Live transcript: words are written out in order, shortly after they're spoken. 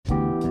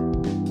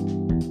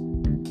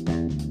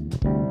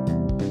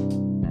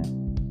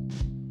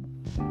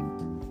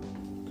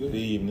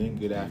evening,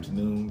 good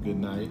afternoon, good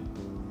night,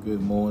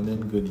 good morning,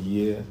 good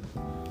year.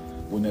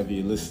 Whenever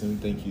you're listening,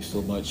 thank you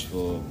so much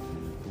for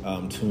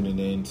tuning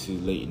in to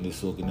Late and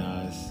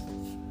Disorganized.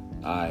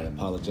 I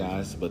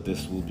apologize, but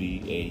this will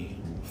be a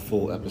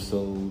full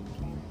episode.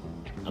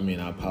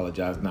 I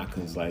apologize not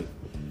because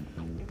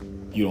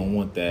you don't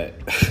want that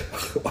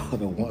or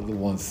the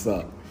one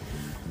suck.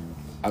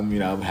 I'm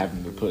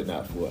having to put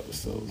out 4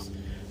 episodes,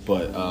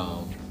 but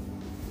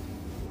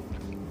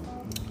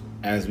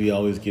as we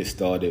always get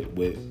started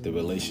with the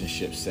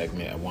relationship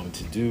segment, I wanted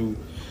to do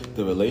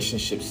the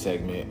relationship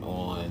segment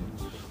on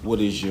what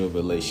is your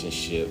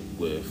relationship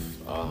with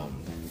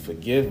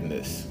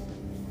forgiveness.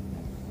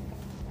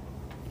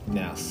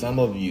 Now, some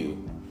of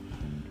you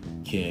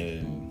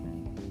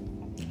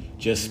can,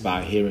 just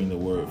by hearing the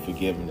word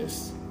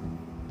forgiveness,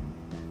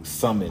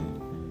 summon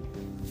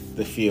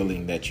the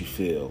feeling that you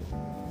feel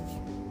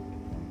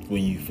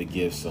when you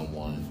forgive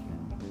someone,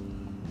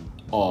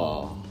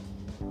 or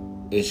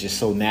it's just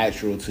so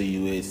natural to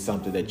you. It's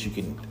something that you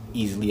can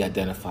easily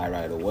identify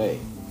right away.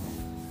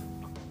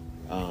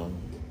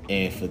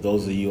 And for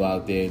those of you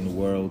out there in the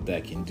world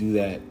that can do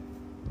that,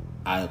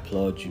 I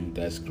applaud you.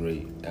 That's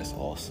great. That's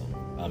awesome.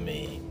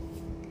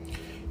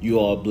 You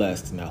are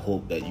blessed, and I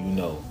hope that you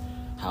know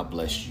how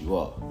blessed you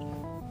are.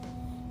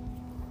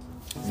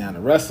 Now, the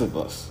rest of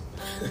us,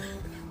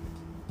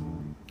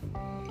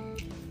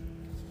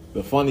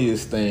 the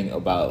funniest thing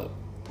about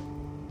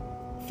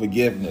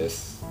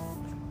forgiveness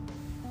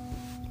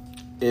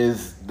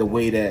is the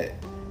way that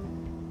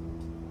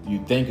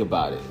you think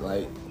about it.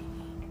 Like,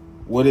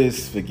 what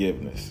is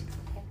forgiveness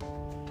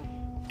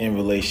in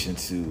relation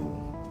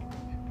to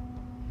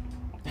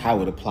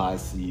how it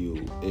applies to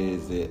you?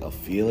 Is it a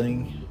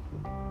feeling?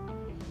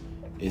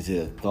 Is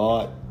it a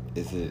thought?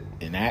 Is it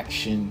an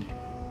action?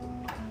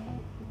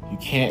 You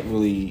can't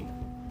really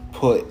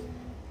put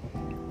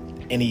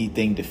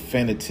anything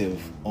definitive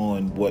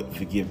on what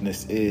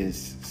forgiveness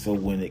is. So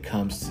when it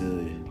comes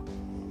to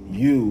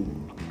you,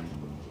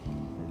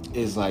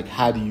 it's like,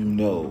 how do you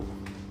know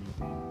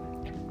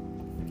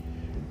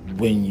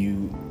when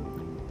you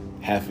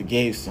have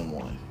forgave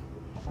someone?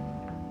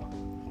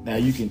 Now,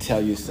 you can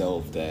tell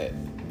yourself that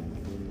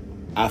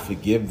I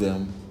forgive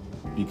them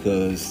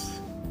because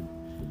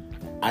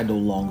I no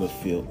longer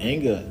feel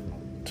anger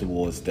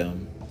towards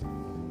them.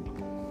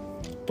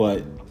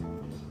 But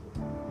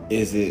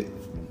is it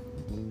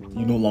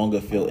you no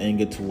longer feel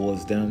anger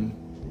towards them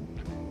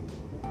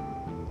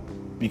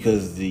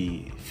because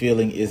the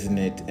feeling isn't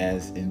it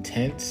as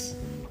intense?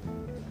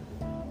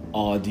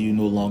 Or do you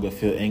no longer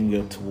feel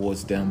anger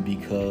towards them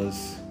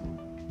because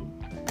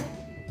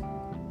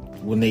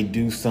when they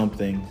do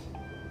something,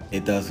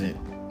 it doesn't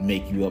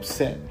make you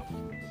upset?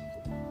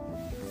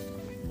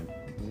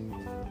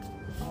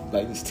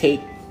 Like, let's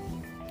take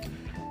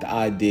the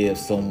idea of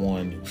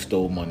someone who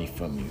stole money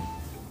from you,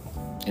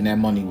 and that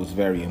money was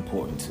very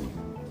important to you,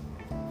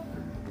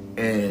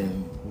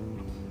 and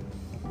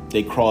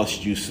they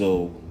crossed you,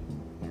 so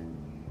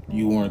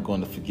you weren't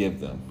going to forgive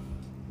them.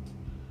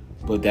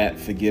 But that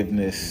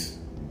forgiveness,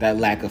 that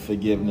lack of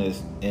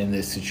forgiveness in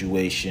this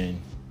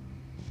situation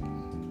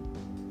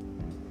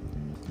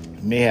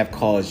may have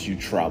caused you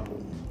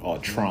trouble or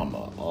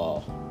trauma.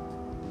 Or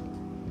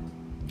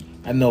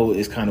I know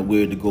it's kind of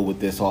weird to go with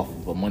this off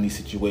of a money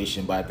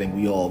situation, but I think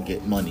we all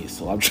get money,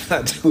 so I'm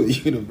trying to do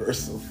it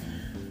universal.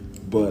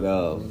 But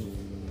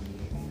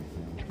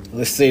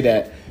let's say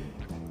that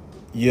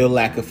your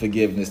lack of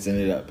forgiveness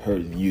ended up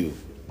hurting you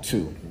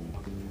too.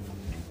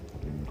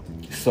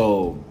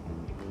 So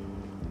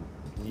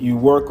you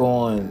work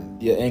on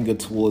your anger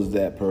towards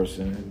that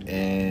person,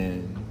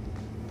 and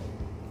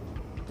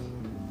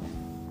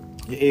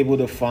you're able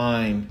to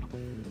find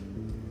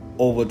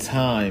over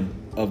time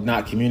of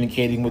not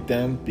communicating with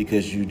them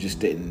because you just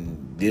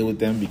didn't deal with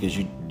them, because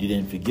you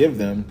didn't forgive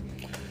them,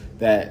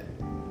 that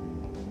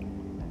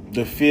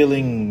the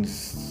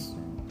feelings,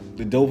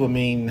 the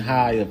dopamine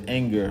high of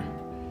anger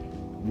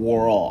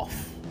wore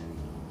off.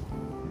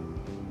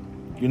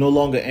 You're no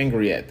longer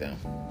angry at them.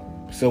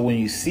 So when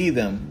you see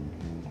them,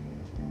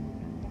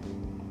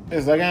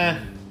 it's like,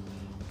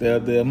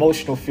 the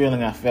emotional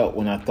feeling I felt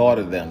when I thought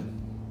of them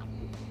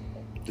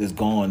is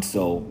gone,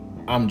 so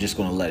I'm just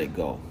going to let it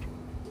go.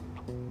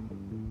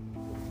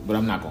 But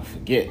I'm not going to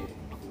forget.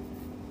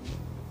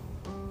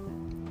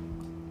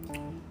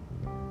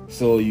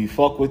 So you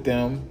fuck with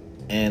them,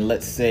 and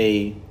let's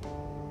say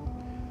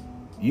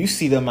you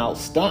see them out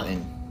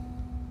stunting,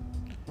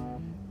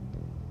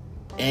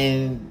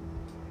 and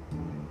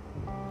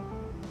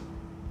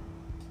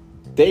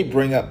they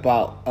bring up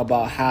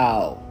about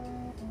how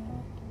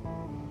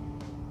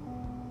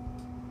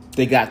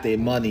they got their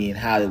money and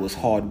how it was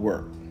hard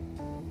work.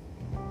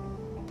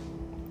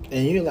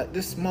 And you're like,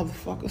 this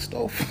motherfucker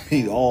stole from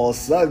me. All of a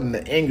sudden,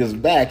 the anger's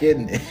back,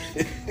 isn't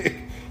it?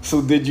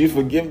 So did you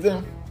forgive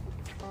them?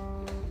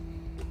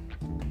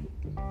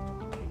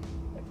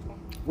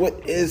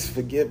 What is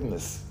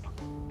forgiveness?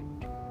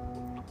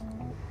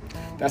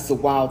 That's the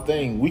wild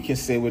thing. We can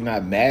say we're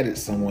not mad at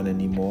someone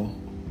anymore.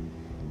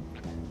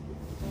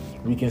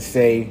 We can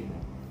say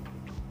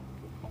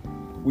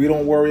We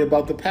don't worry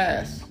about the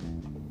past.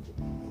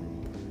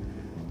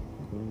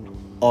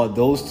 Are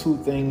those two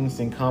things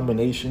in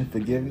combination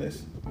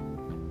forgiveness?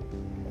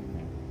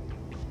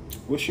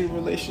 What's your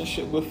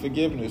relationship with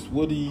forgiveness?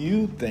 What do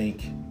you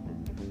think?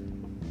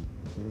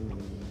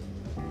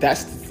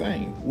 That's the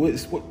thing.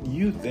 What's what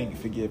you think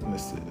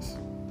forgiveness is?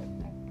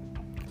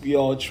 We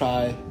all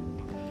try.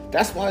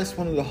 That's why it's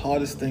one of the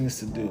hardest things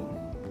to do.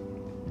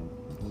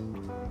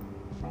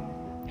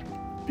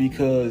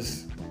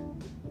 Because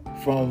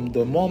from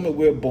the moment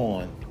we're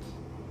born,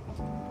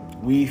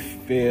 we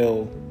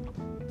feel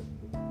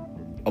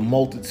a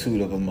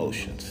multitude of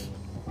emotions.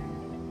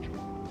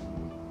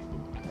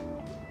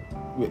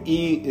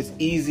 It's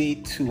easy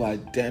to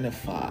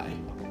identify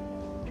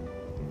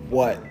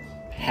what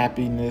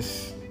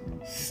happiness,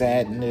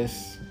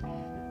 sadness,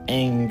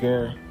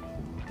 anger,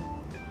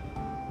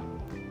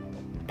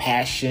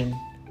 passion,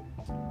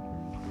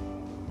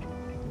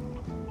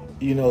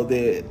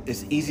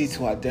 it's easy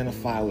to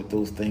identify what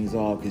those things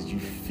are because you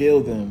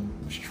feel them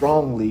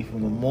strongly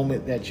from the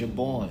moment that you're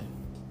born.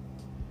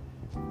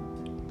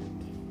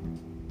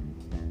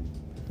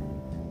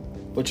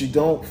 But you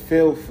don't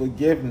feel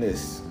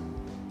forgiveness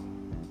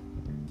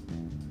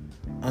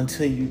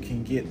until you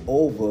can get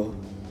over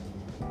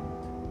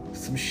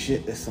some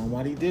shit that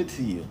somebody did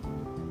to you.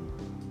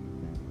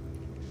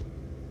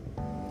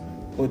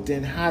 But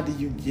then how do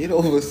you get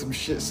over some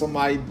shit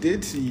somebody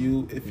did to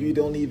you if you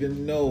don't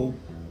even know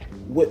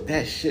what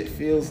that shit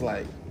feels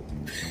like?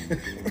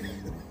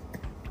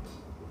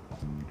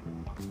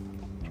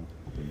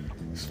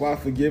 That's why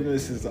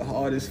forgiveness is the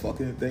hardest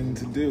fucking thing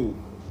to do.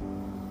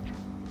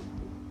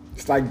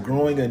 It's like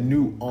growing a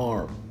new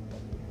arm.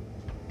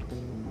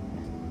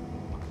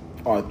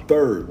 Or a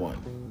third one.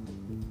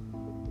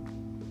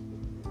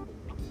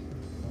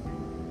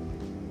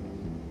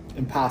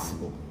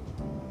 Impossible.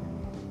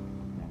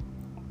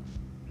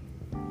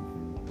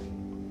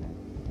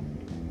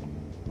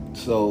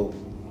 So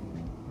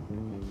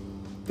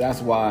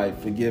that's why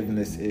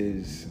forgiveness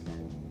is,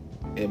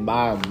 in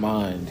my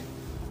mind,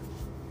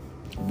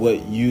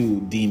 what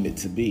you deem it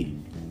to be.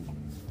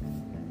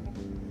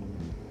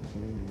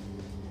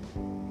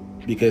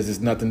 Because it's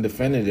nothing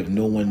definitive.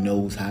 No one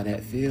knows how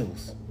that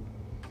feels.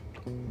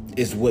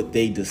 It's what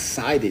they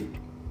decided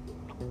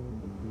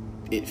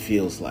it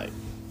feels like.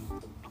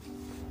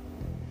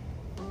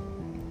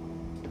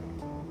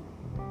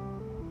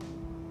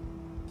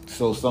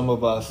 So some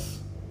of us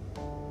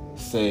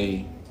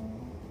say,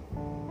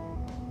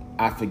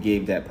 I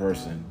forgave that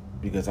person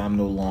because I'm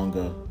no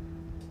longer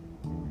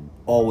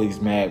always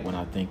mad when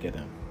I think of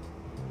them.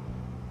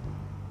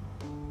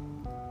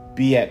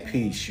 Be at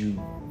peace,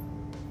 you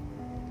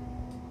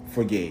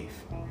forgave.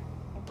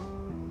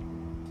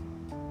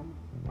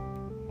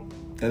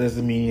 That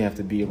doesn't mean you have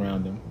to be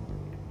around them.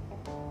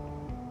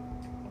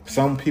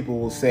 Some people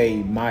will say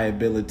my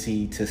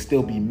ability to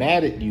still be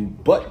mad at you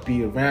but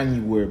be around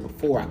you where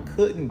before I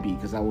couldn't be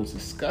because I was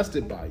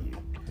disgusted by you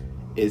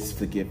is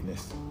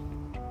forgiveness.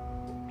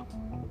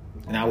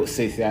 And I would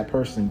say to that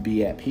person,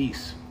 be at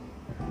peace.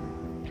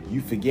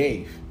 You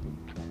forgave.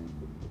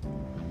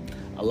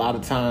 A lot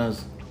of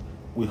times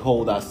we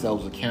hold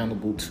ourselves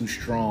accountable too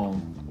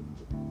strong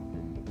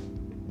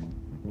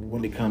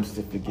when it comes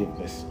to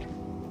forgiveness.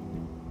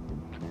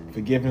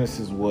 Forgiveness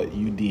is what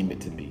you deem it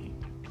to be.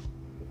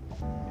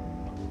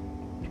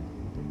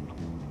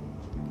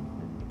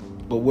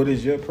 But what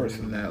is your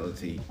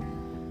personality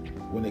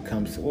when it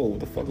comes to, what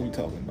the fuck are we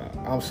talking about?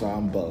 I'm sorry,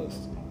 I'm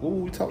buzzed. What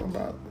were we talking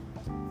about?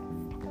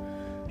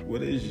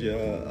 What is your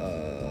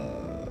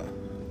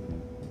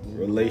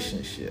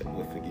relationship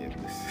with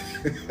forgiveness?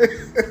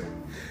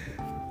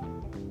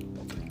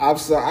 I'm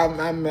sorry,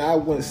 I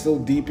went so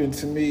deep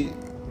into me,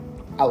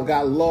 I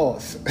got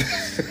lost.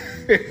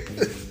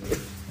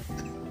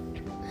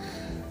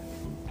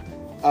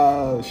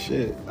 Oh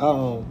shit.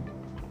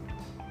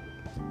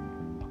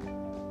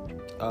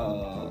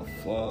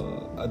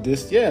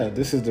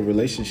 This is the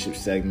relationship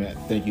segment.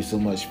 Thank you so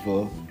much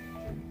for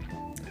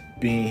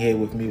being here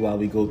with me while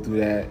we go through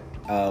that.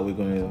 We're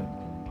gonna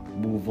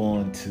move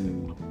on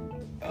to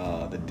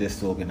the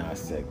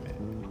disorganized segment.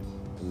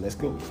 Let's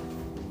go.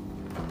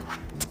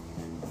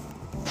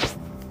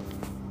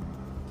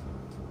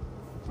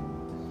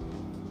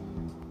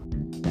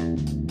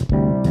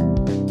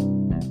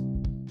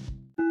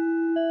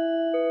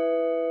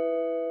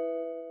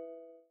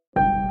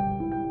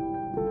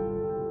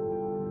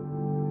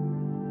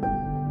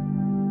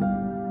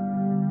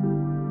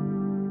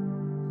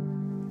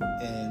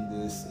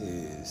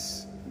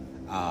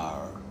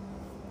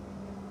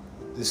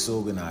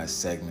 Disorganized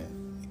segment.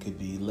 It could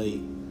be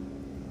late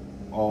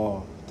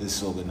or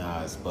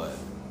disorganized, but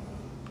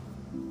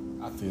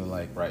I feel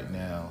like right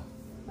now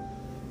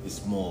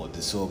it's more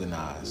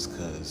disorganized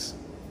because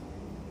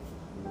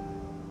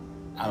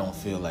I don't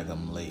feel like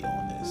I'm late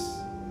on this.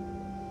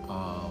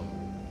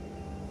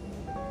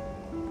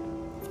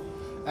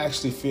 I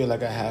actually feel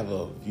like I have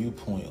a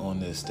viewpoint on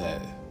this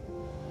that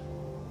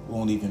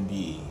won't even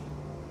be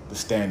the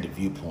standard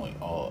viewpoint,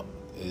 or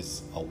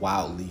is a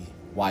widely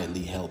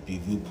held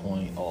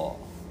viewpoint, or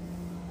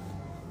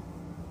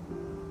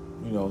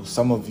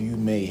some of you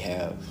may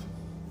have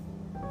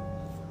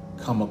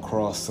come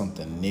across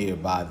something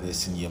nearby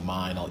this in your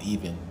mind, or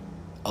even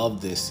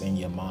of this in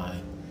your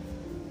mind.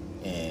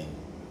 And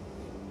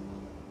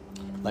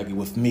like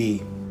with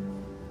me,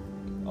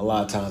 a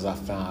lot of times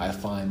I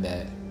find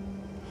that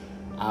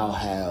I'll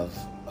have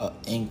an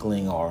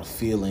inkling or a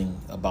feeling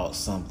about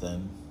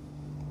something,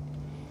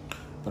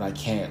 but I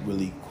can't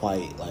really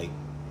quite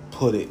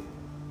put it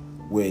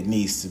where it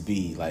needs to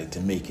be, to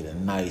make it a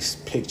nice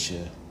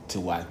picture to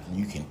where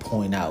you can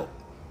point out,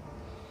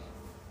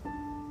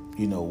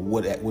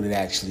 what it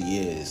actually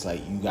is.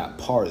 You got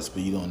parts,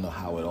 but you don't know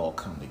how it all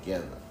come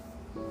together.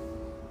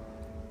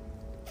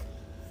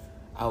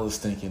 I was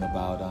thinking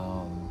about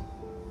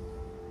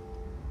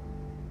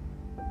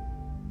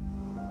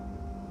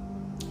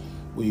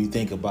when you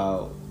think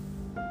about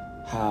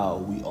how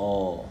we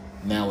all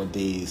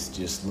nowadays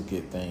just look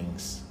at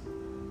things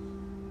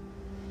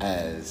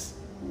as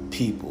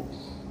people,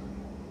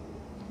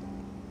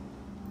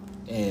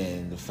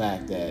 and the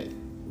fact that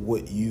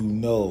what you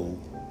know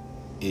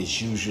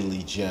is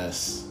usually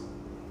just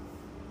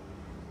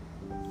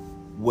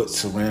what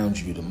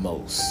surrounds you the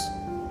most.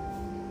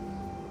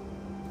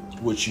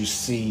 What you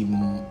see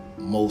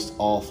most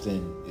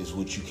often is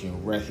what you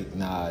can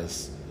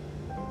recognize,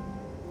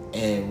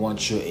 and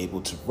once you're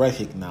able to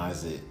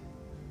recognize it,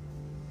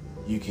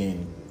 you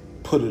can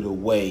put it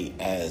away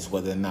as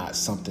whether or not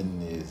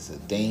something is a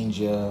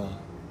danger,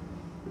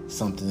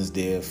 something's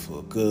there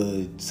for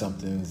good,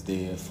 something's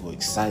there for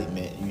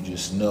excitement. You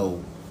just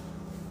know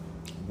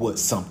what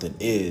something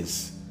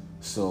is.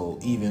 So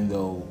even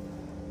though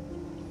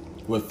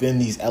within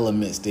these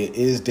elements there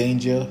is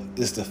danger,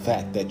 it's the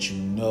fact that you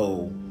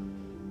know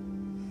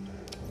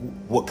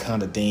what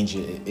kind of danger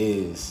it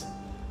is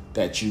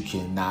that you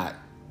cannot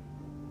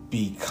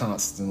be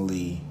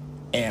constantly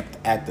amped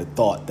at the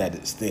thought that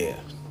it's there.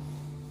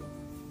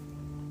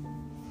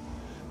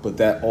 But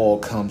that all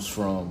comes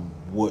from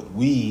what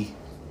we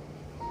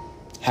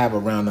have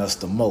around us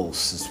the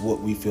most. It's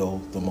what we feel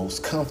the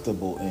most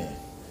comfortable in,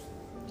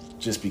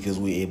 just because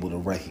we're able to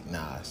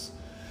recognize.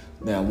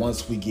 Now,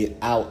 once we get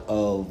out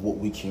of what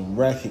we can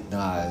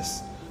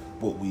recognize,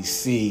 what we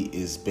see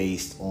is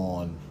based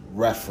on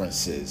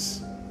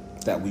references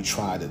that we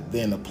try to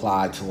then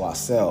apply to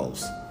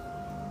ourselves.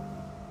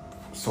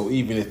 So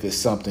even if it's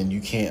something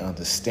you can't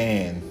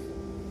understand,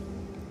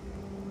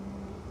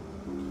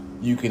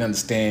 you can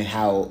understand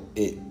how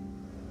it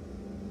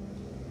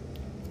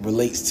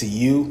relates to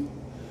you,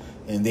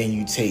 and then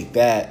you take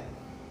that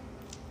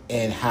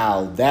and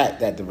how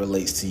that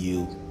relates to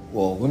you.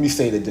 Well, let me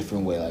say it a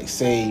different way.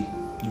 Say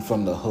you're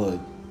from the hood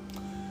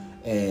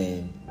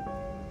and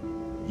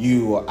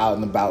you are out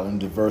and about in a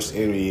diverse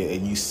area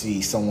and you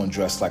see someone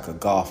dressed like a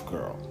goth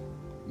girl.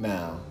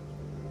 Now,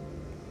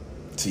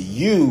 to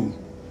you,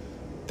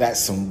 that's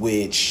some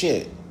weird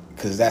shit,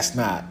 because that's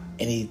not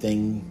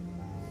anything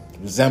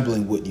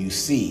resembling what you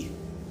see.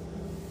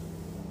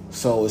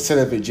 So instead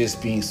of it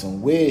just being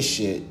some weird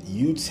shit,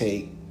 you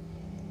take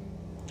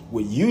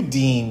what you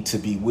deem to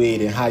be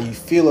weird and how you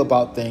feel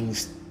about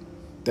things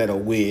that are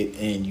weird,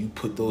 and you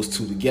put those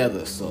two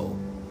together. So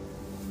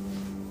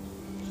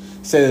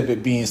instead of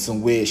it being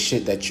some weird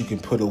shit that you can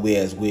put away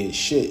as weird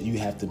shit, you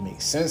have to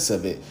make sense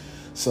of it.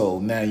 So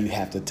now you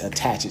have to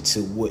attach it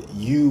to what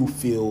you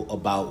feel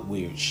about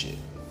weird shit.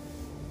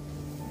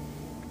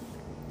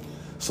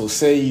 So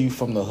say you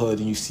from the hood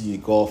and you see a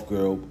golf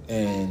girl,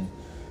 and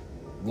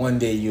one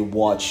day you're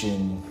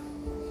watching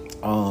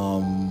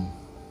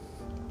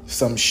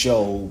some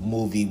show,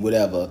 movie,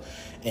 whatever,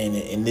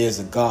 and there's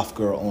a goth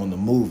girl on the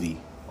movie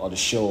or the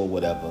show or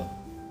whatever.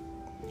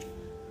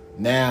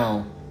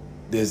 Now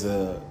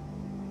the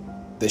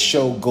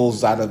show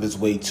goes out of its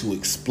way to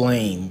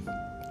explain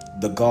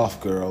the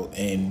goth girl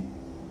and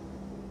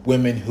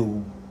women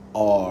who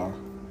are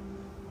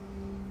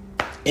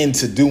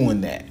into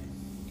doing that.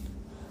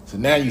 So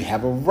now you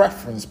have a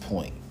reference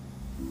point.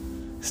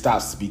 It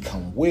starts to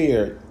become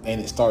weird, and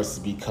it starts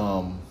to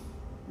become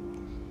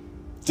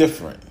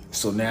different.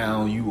 So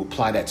now you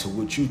apply that to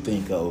what you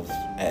think of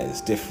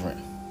as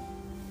different.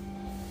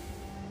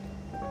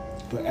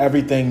 But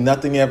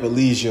nothing ever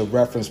leaves your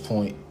reference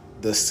point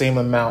the same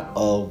amount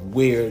of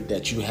weird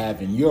that you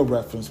have in your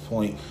reference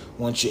point.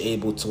 Once you're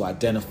able to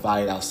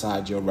identify it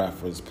outside your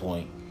reference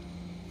point,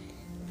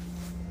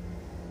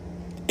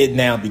 it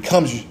now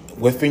becomes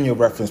within your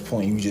reference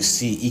point. You just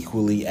see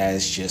equally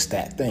as just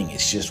that thing.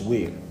 It's just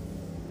weird.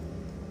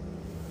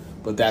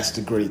 But that's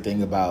the great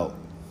thing about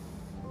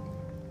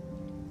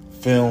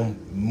film,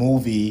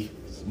 movies,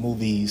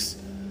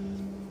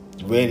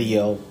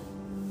 radio,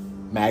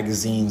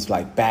 magazines,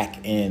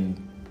 back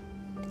in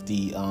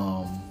the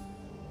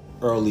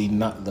for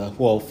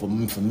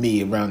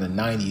me around the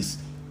 90s,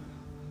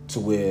 to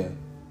where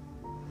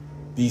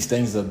these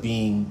things are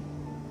being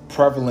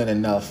prevalent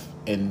enough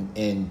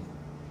in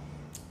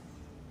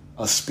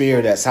a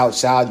sphere that's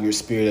outside your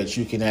sphere that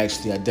you can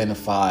actually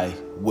identify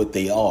what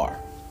they are.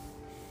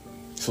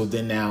 So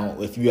then now,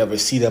 if you ever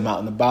see them out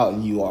and about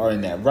and you are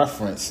in that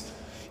reference,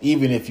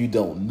 even if you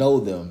don't know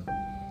them,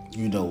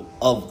 you know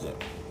of them.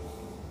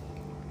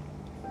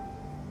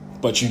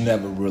 but you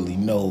never really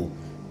know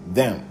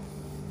them.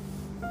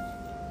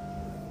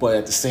 But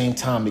at the same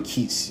time, it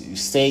keeps you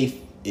safe.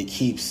 It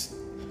keeps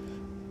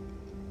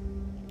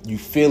you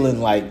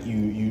feeling like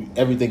you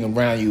everything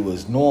around you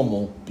is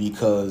normal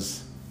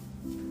because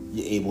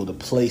you're able to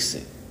place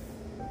it.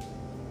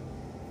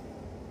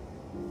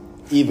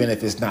 Even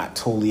if it's not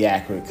totally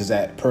accurate, because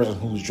that person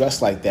who's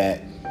dressed like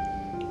that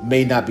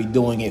may not be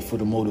doing it for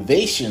the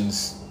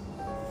motivations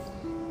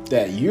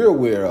that you're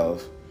aware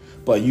of,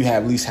 but you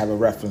at least have a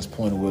reference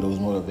point of where those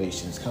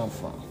motivations come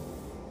from.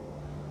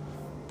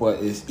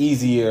 But it's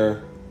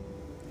easier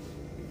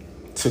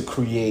to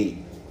create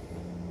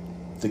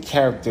the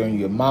character in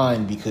your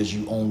mind because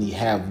you only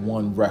have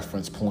one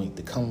reference point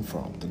to come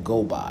from, to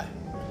go by.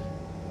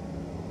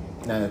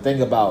 Now, the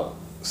thing about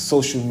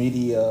social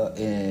media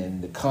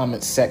and the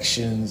comment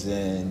sections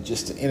and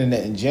just the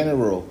internet in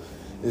general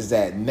is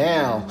that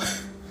now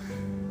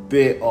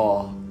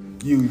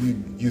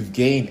you've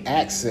gained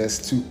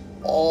access to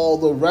all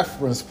the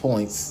reference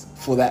points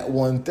for that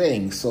one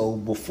thing. So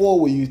before,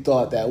 where you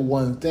thought that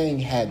one thing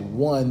had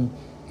one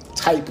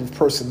type of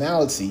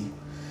personality,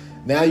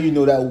 now you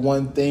know that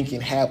one thing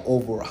can have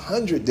over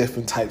 100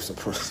 different types of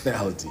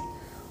personality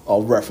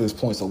or reference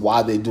points of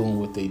why they're doing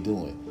what they're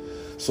doing.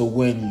 So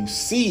when you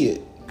see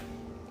it,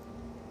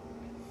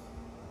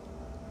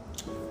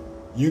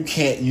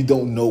 you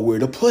don't know where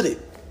to put it.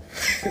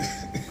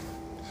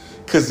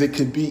 Because it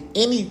could be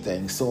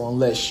anything. So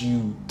unless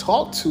you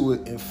talk to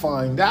it and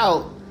find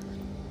out,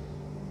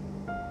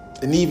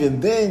 and even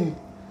then,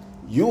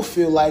 you'll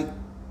feel like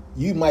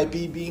you might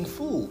be being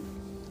fooled.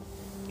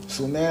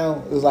 So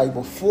now it's like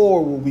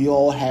before, where we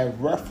all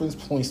had reference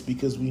points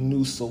because we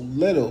knew so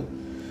little,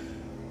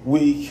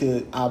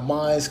 our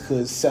minds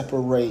could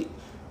separate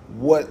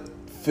what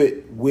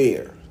fit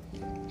where.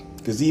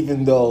 Because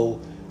even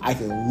though I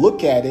can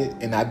look at it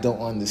and I don't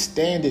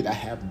understand it, I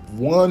have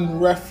one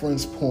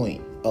reference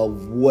point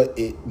of what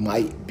it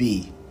might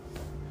be.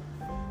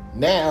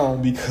 Now,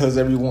 because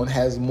everyone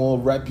has more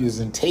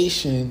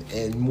representation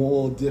and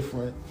more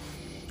different,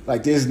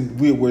 like this,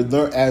 we're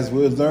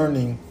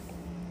learning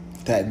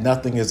that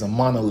nothing is a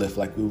monolith.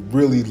 Like we're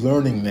really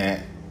learning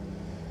that.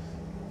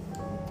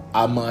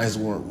 Our minds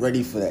weren't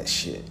ready for that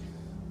shit.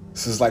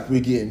 So it's like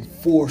we're getting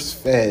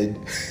force-fed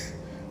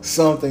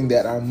something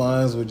that our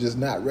minds were just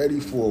not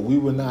ready for. We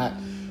were not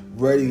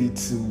ready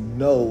to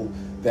know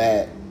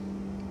that,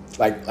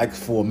 like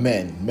for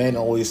men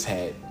always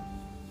had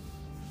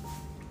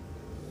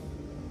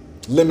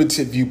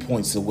limited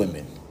viewpoints of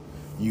women.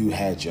 You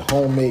had your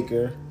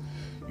homemaker,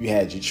 you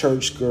had your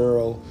church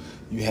girl,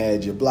 you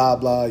had your blah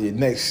blah,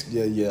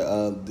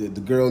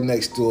 the girl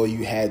next door.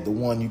 You had the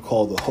one you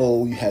call the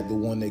hoe. You had the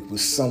one that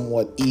was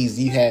somewhat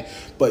easy.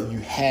 But you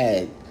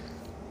had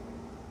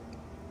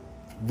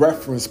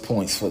reference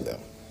points for them,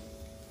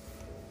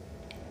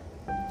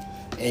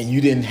 and you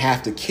didn't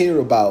have to care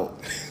about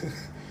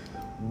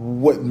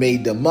what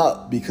made them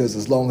up, because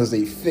as long as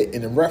they fit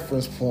in a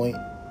reference point,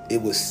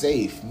 it was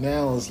safe.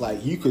 Now it's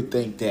like you could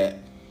think that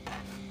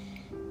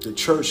the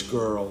church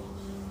girl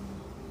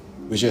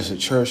was just a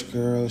church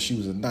girl, she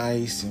was a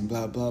nice and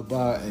blah blah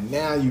blah, and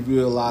now you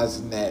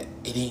realizing that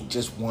it ain't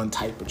just one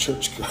type of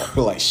church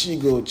girl. Like she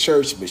go to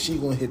church, but she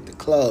gonna hit the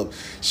club.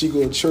 She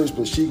go to church,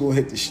 but she gonna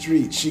hit the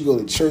street. She go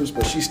to church,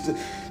 but she's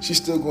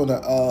still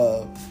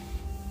gonna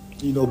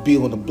be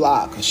on the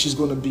block. She's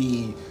gonna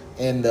be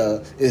and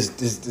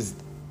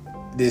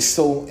there's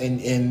so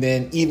and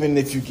then even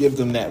if you give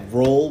them that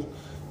role,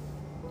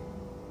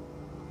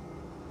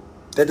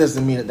 that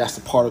doesn't mean that that's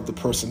a part of the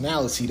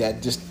personality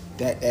that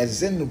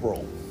is in the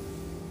role.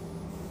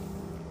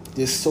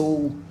 There's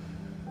so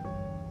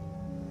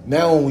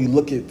now when we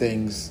look at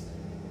things,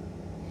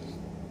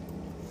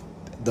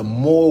 the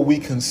more we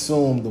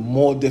consume, the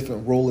more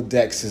different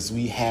Rolodexes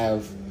we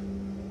have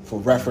for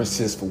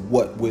references for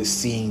what we're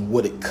seeing,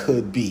 what it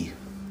could be.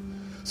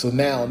 So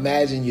now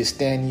imagine you're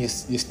standing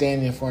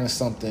in front of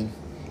something.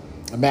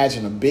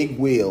 Imagine a big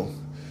wheel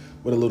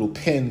with a little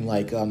pin,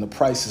 like on The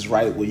Price is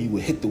Right, where you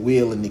would hit the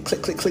wheel and then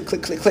click, click, click,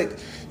 click, click, click.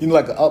 You know,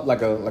 like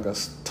a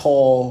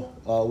tall,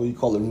 what do you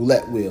call it,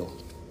 roulette wheel.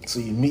 So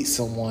you meet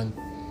someone,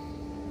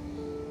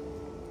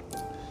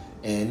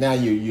 and now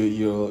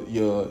your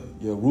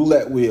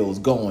roulette wheel is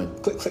going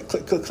click, click,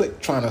 click, click, click,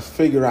 trying to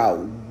figure out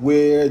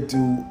where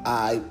do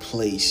I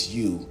place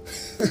you.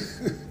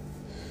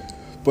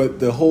 But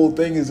the whole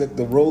thing is that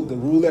the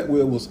roulette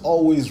wheel was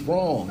always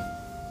wrong.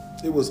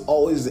 It was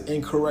always the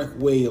incorrect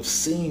way of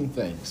seeing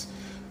things.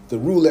 The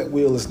roulette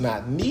wheel is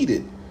not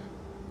needed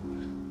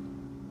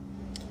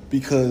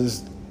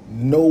because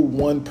no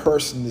one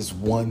person is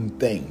one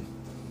thing.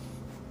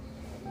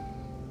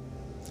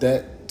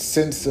 That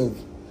sense of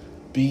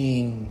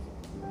being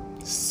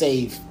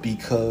safe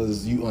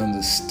because you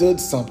understood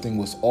something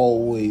was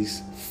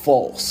always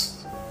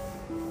false.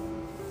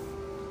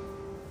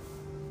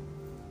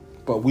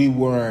 But we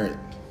weren't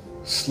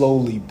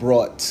slowly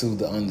brought to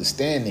the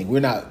understanding. We're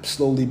not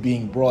slowly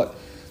being brought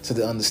to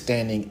the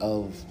understanding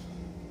of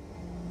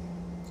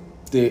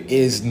there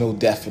is no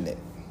definite.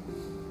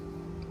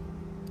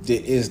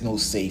 There is no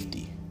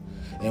safety.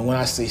 And when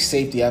I say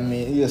safety, I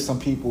mean there's some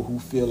people who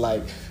feel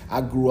like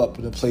I grew up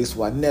in a place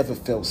where I never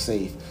felt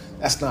safe.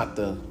 That's not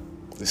the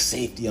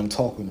safety I'm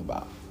talking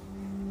about.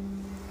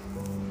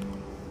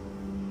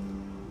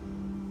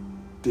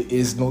 There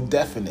is no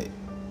definite.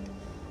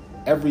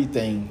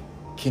 Everything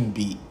can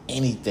be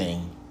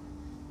anything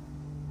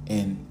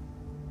and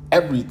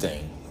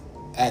everything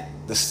at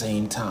the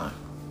same time.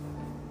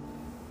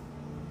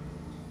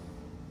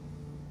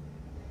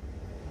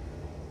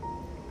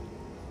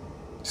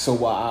 So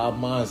while our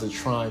minds are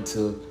trying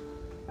to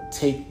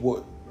take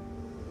what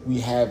we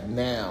have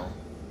now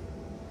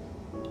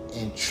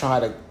and try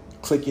to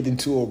click it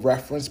into a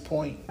reference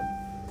point,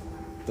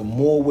 the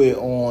more we're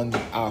on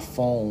our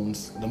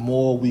phones, the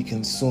more we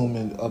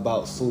consume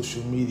about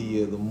social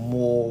media, the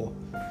more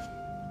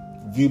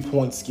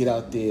viewpoints get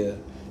out there.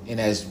 And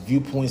as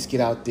viewpoints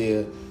get out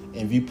there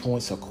and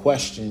viewpoints are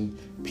questioned,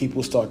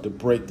 people start to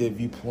break their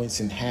viewpoints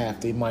in half.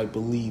 They might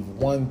believe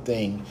one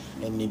thing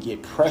and they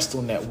get pressed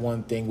on that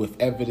one thing with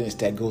evidence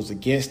that goes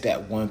against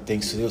that one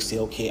thing. So they'll say,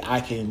 okay,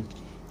 I can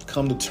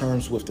come to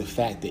terms with the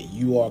fact that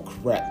you are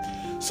correct.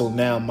 So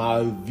now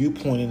my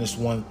viewpoint in this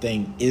one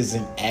thing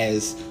isn't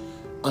as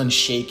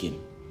unshaken.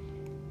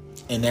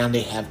 And now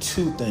they have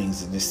two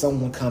things, and if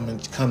someone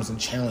comes and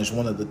challenges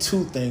one of the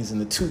two things,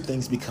 and the two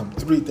things become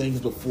three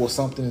things before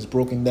something is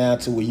broken down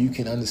to where you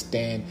can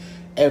understand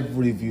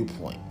every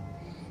viewpoint,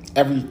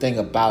 everything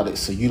about it,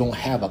 so you don't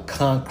have a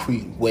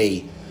concrete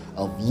way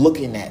of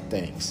looking at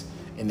things.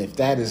 And if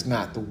that is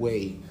not the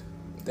way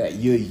that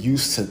you're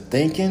used to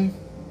thinking,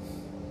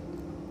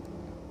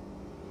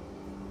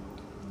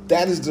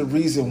 that is the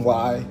reason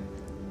why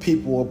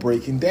people are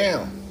breaking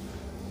down.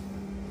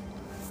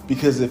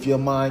 Because if your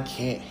mind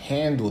can't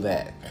handle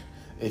that,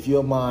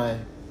 you're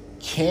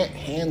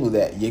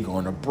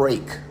going to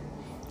break.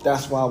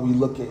 That's why we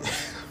look at,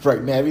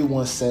 right now,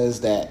 everyone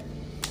says that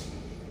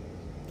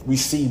we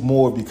see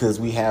more because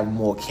we have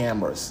more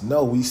cameras.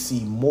 No, we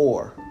see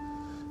more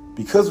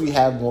because we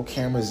have more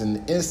cameras, and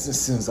the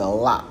instances a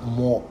lot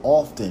more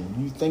often.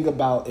 You think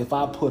about if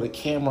I put a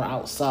camera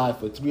outside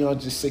for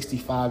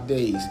 365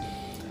 days,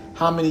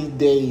 how many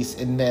days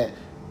in that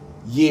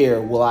year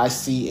will I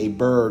see a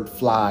bird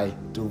fly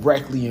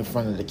directly in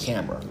front of the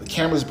camera? The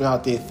camera's been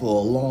out there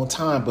for a long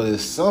time, but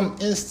there's some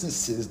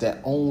instances that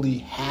only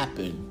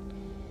happen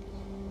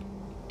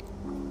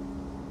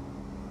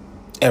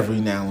every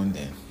now and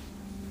then.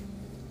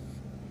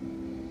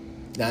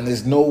 Now,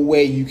 there's no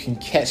way you can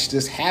catch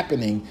this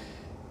happening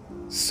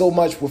so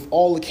much with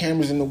all the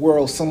cameras in the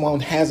world. Someone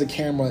has a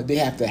camera, they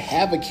have to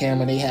have a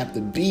camera, they have to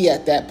be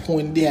at that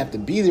point, they have to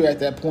be there at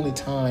that point in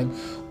time.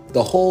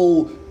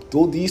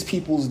 These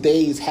people's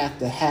days have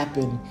to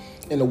happen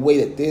in a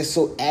way that they're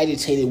so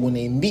agitated when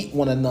they meet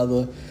one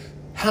another.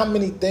 How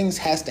many things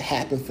has to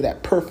happen for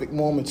that perfect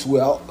moment to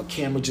where a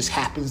camera just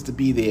happens to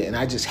be there and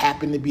I just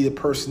happen to be the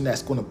person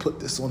that's going to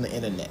put this on the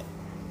internet?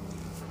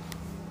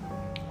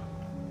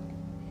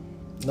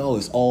 No,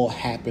 it's all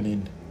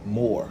happening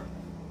more.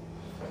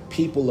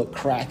 People are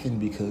cracking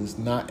because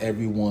not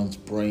everyone's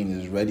brain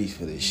is ready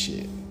for this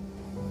shit.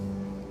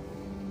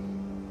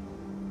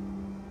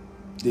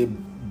 Their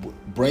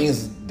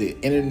brains, the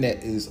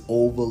internet is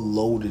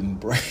overloading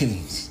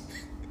brains.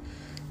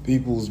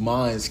 People's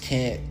minds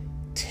can't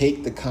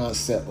take the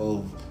concept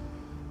of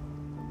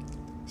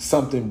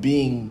something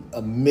being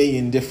a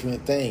million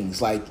different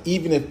things. Like,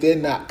 even if they're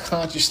not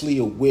consciously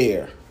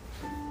aware,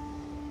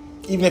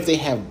 even if they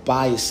have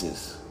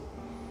biases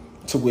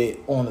to where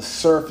on the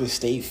surface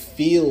they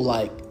feel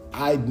like,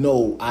 I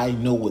know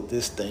what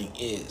this thing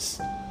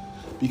is,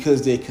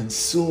 because they're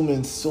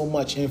consuming so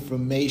much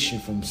information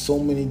from so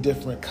many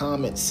different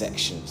comment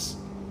sections.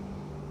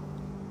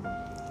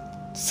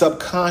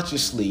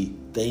 Subconsciously,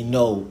 they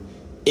know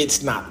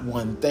it's not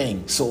one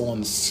thing. So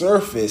on the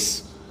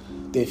surface,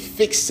 they're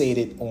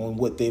fixated on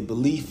what their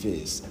belief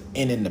is.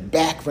 And in the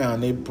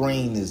background, their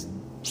brain is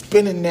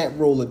spinning that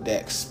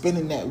Rolodex,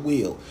 spinning that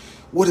wheel.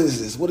 What is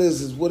this? What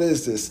is this? What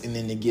is this? And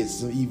then it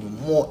gets even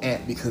more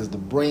amped because the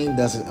brain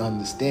doesn't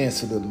understand.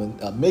 So the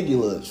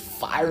amygdala is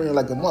firing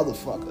like a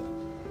motherfucker,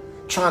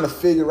 trying to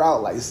figure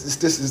out, like, is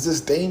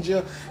this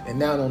danger? And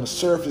now on the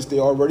surface, they're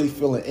already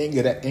feeling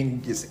anger. That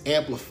anger gets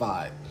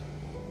amplified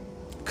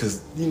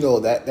because,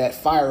 that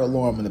fire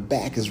alarm in the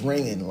back is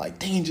ringing like,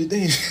 danger,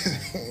 danger.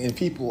 And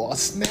people are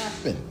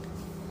snapping.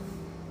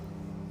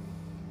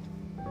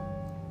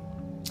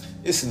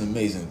 It's an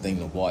amazing thing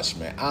to watch,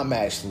 man. I'm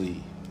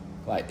actually,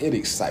 it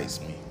excites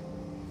me.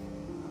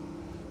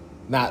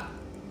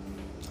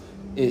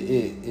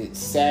 It's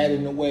sad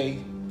in a way,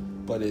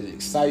 but it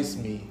excites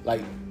me.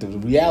 Like, the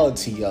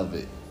reality of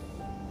it,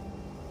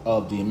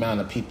 of the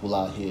amount of people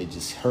out here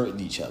just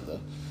hurting each other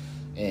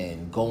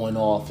and going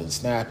off and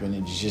snapping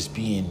and just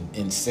being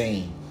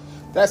insane.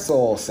 That's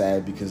all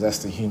sad because that's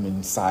the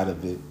human side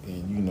of it.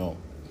 And,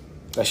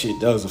 that shit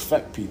does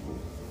affect people.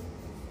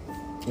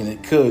 And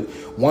it could.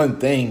 One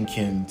thing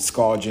can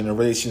scar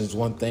generations.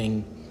 One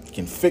thing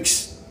can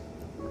fix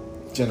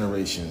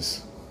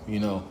generations,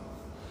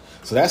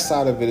 So that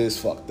side of it is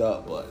fucked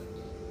up, but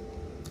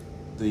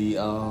the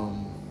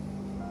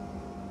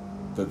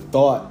the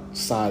thought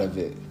side of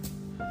it,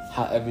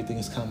 how everything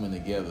is coming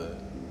together.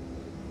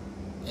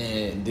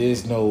 And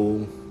it's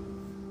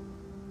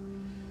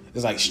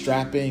like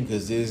strapping,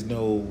 because there's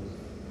no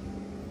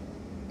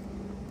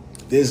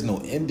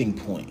ending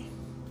point.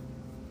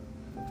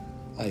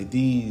 Like,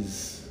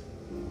 these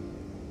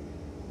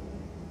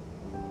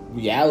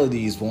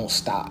realities won't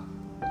stop.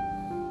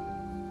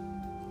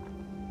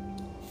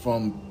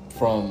 From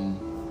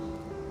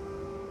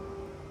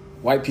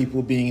white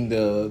people being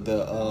the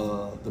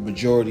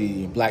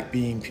majority, and black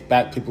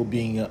people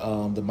being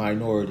the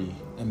minority,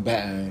 and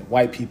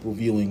white people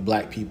viewing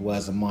black people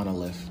as a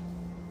monolith,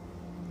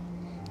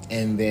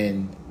 and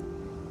then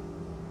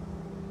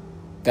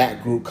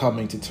that group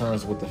coming to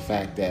terms with the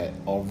fact that,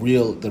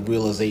 the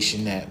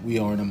realization that we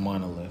aren't a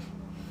monolith,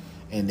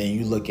 and then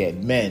you look at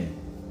men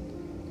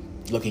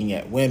looking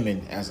at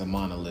women as a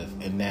monolith,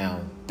 and now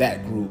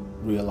that group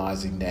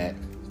realizing that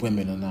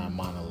women are not a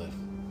monolith.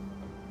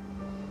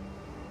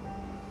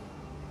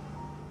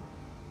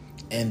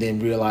 And then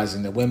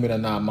realizing that women are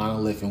not a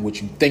monolith, and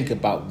what you think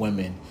about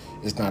women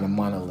is not a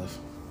monolith.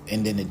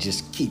 And then it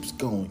just keeps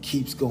going.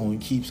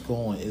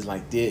 It's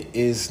like there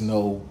is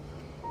no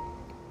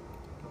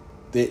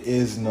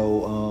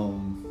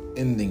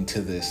ending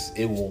to this.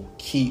 It will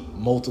keep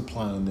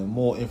multiplying. The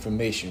more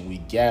information we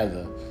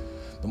gather,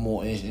 the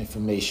more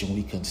information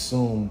we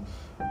consume,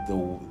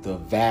 the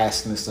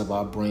vastness of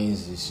our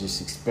brains is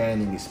just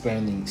expanding.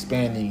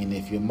 And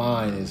if your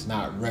mind is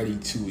not ready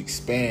to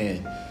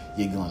expand,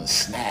 you're gonna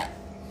snap.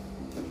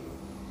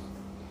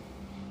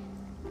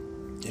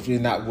 If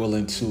you're not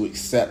willing to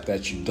accept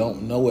that you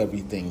don't know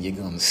everything, you're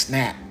gonna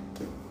snap.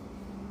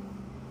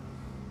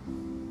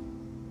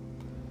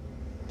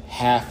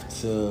 Have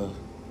to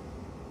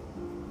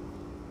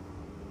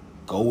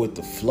go with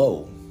the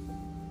flow,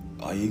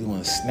 or you're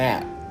gonna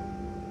snap.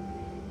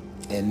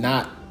 And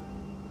not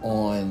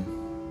on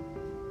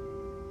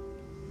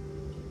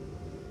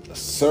a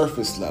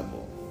surface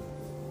level.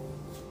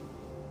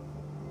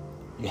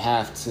 You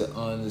have to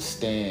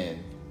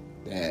understand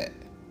that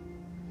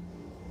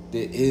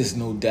there is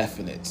no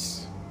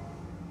definites.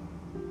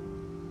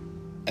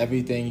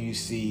 Everything you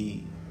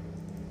see,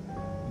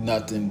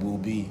 nothing will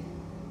be.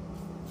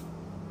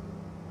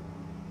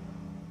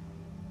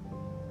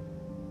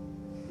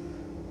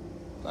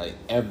 Like,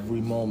 every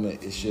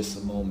moment is just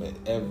a moment.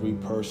 Every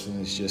person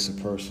is just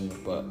a person,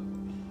 but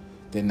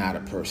they're not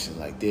a person.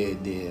 Like, they're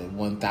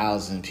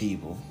 1,000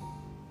 people,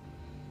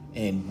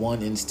 and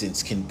one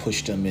instance can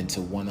push them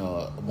into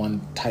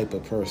one type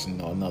of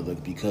person or another,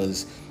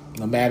 because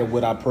no matter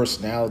what our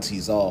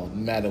personalities are, no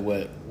matter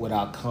what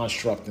our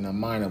construct in our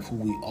mind of who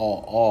we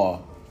all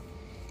are,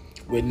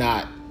 we're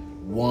not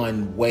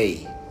one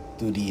way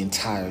through the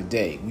entire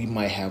day. We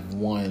might have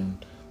one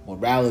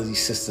morality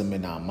system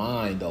in our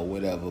mind or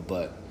whatever,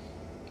 but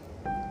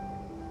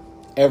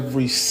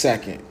every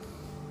second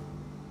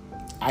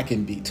I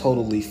can be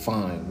totally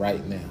fine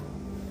right now,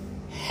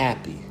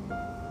 happy.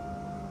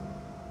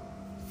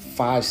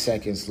 5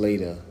 seconds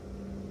later,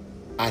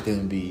 I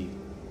can be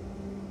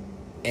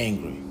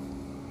angry.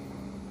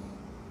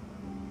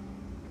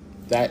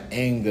 That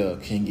anger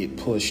can get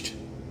pushed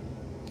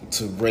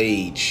to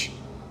rage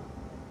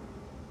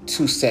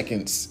 2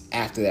 seconds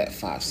after that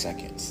 5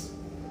 seconds.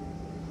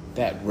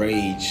 That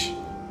rage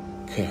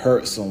could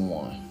hurt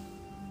someone.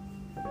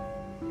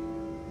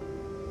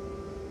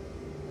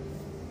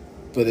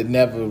 But it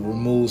never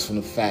removes from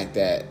the fact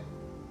that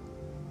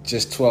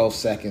just 12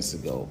 seconds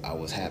ago, I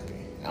was happy.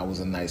 I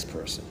was a nice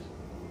person.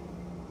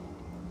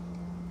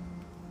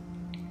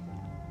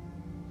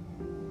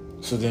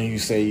 So then you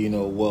say,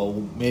 well,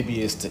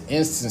 maybe it's the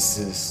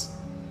instances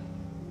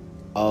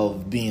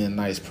of being a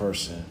nice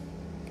person,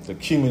 the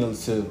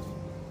cumulative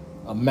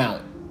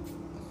amount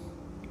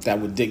that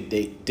would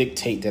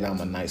dictate that I'm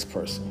a nice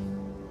person.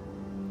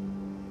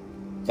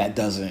 That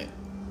doesn't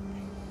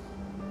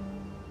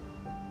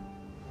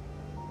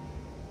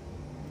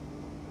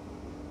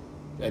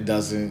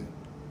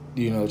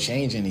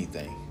change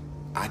anything.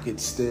 I could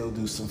still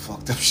do some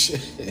fucked up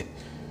shit.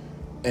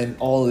 And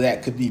all of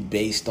that could be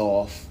based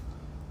off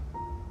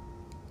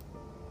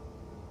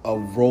a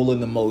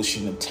rolling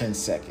emotion of 10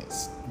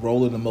 seconds.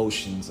 Rolling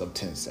emotions of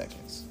 10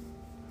 seconds.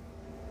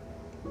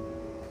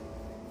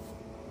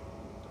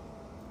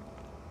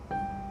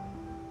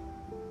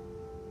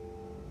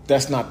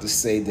 That's not to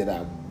say that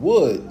I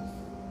would,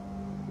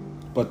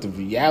 but the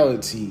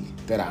reality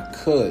that I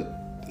could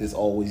is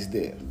always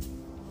there.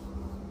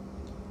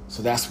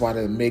 So that's why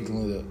the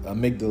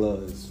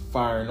amygdala is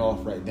firing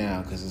off right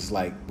now, because it's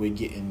like we're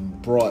getting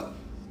brought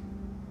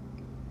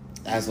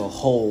as a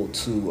whole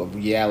to a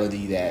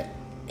reality that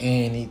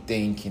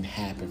anything can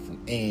happen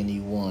from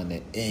anyone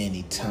at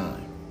any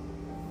time.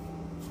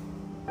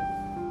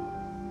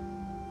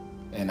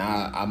 And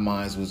our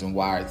minds wasn't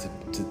wired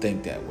to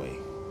think that way.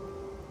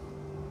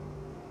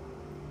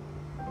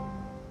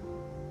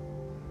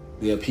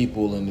 There are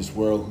people in this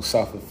world who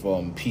suffer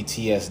from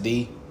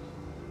PTSD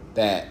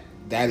that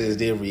is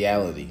their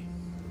reality.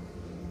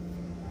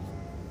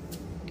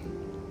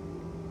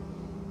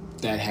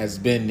 That has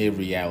been their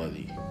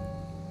reality.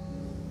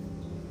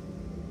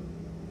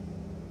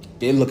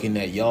 they're looking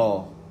at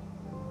y'all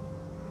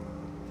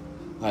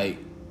like,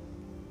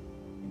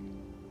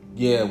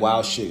 yeah,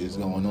 wild shit is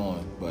going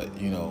on, but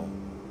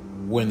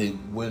when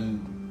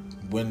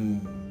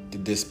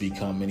did this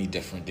become any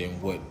different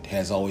than what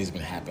has always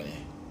been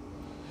happening?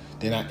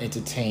 They're not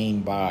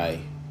entertained by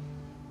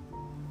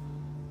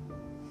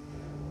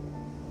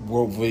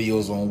world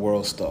videos on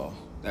World Star.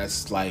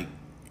 That's like,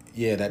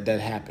 yeah,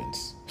 that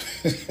happens.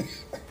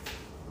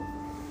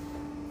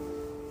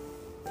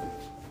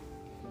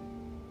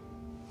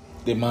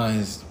 Their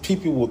minds,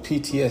 people with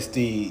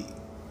PTSD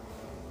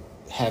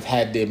have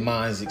had their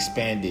minds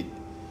expanded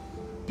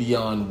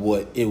beyond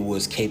what it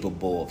was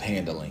capable of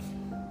handling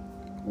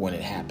when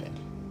it happened.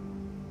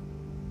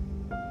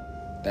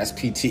 That's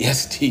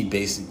PTSD,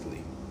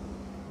 basically.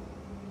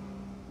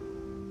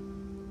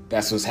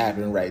 That's what's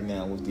happening right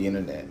now with the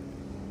internet.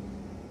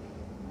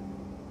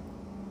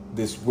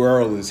 This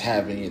world is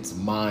having its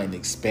mind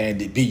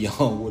expanded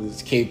beyond what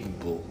it's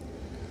capable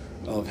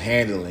of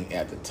handling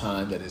at the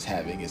time that it's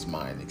having its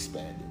mind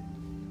expanded.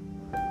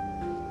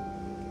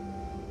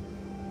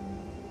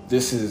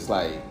 This is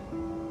like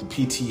the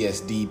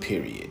PTSD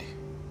period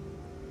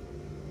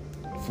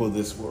for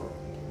this world.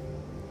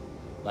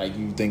 Like,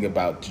 you think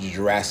about the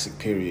Jurassic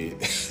period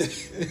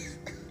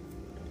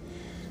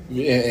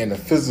in a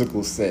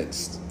physical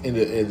sense, in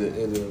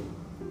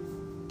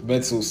a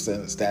mental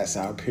sense, that's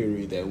our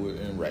period that we're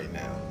in right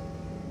now.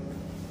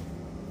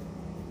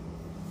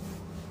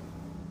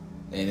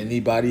 And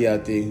anybody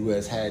out there who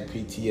has had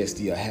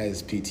PTSD or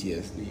has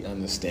PTSD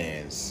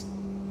understands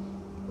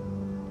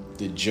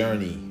the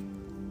journey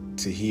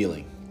to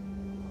healing.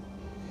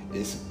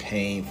 It's a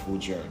painful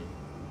journey.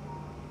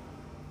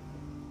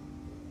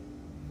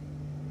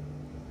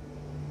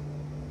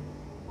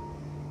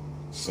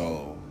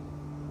 So,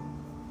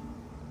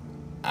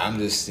 I'm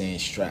just saying,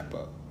 strap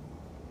up.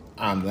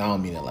 I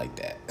don't mean it like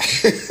that.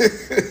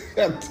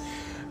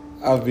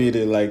 I mean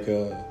it like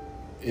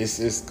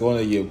it's going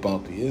to get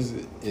bumpy. It's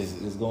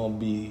going to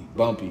be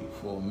bumpy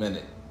for a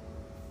minute,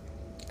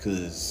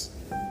 cause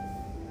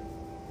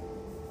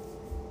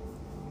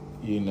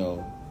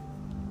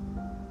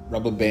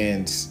rubber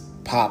bands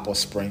pop or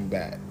spring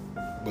back,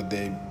 but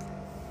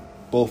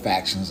both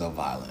actions are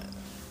violent.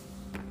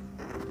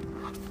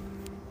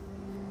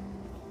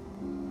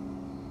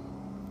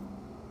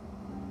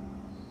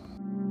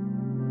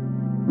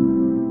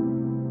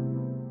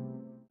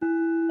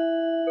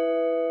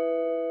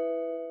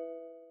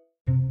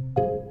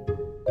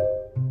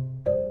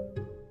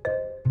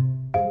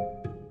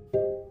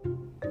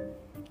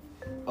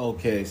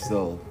 Okay,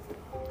 so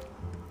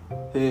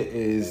here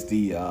is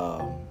the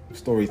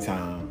story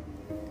time,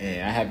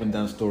 and I haven't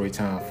done story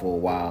time for a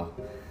while,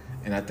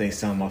 and I think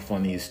some of my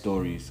funniest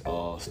stories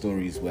are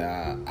stories where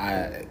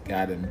I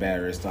got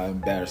embarrassed, I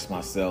embarrassed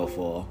myself,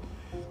 or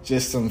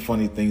just some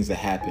funny things that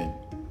happened.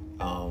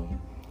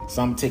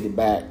 So I'm gonna take it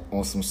back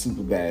on some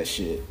super bad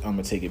shit. I'm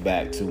gonna take it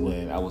back to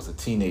when I was a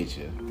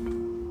teenager.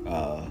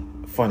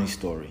 Funny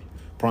story.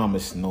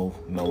 Promise,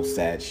 no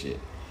sad shit.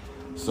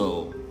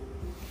 So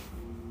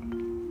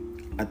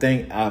I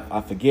think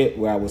I forget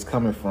where I was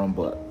coming from,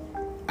 but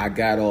I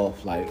got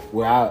off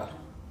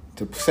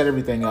to set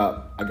everything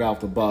up. I got off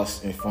the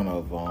bus in front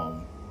of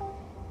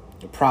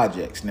the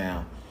projects.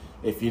 Now,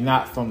 if you're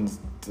not from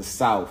the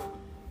South,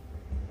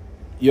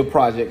 your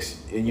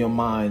projects in your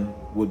mind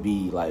would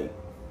be like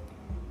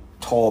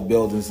tall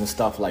buildings and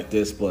stuff like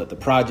this, but the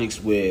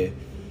projects where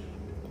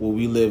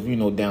we live,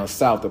 down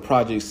south, the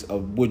projects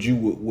of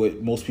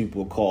what most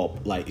people would call,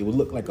 like, it would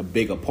look like a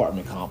big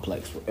apartment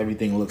complex where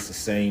everything looks the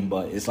same,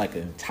 but it's like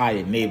an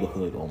entire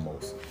neighborhood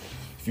almost.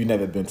 If you've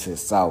never been to the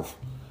South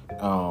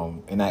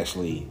and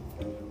actually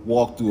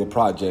walk through a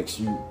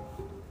projects,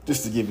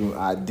 just to give you an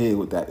idea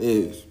what that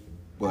is.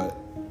 But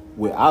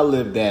where I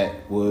lived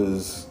at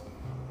was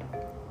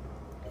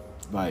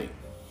like,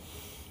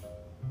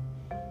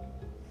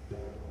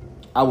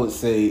 I would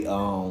say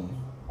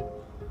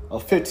a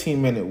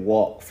 15-minute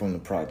walk from the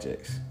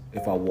projects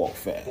if I walk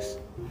fast.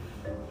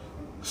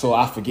 So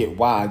I forget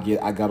why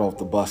I got off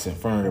the bus in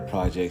front of the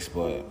projects,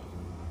 but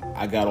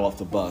I got off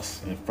the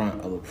bus in front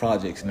of the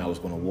projects, and I was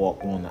going to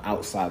walk on the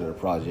outside of the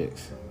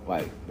projects,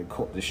 like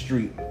the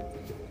street,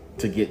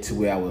 to get to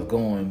where I was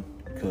going,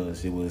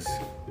 because it was,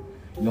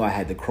 I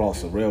had to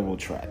cross a railroad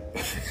track.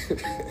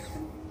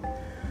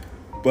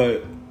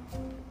 But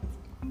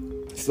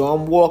so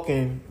I'm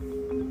walking,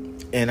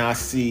 and I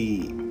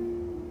see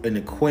an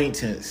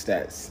acquaintance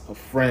that's a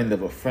friend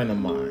of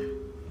mine,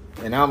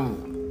 and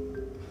I'm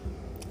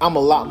a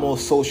lot more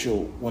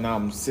social when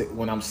I'm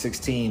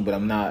 16, but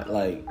I'm not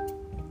like,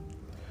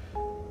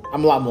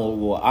 I'm a lot more.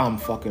 Well, I'm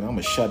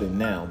a shut-in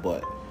now,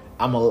 but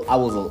I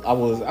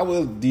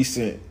was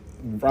decent.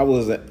 I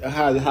was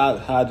how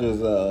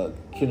does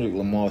Kendrick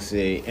Lamar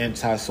say,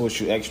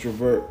 antisocial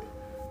extrovert.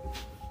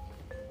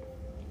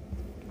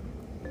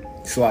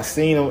 So I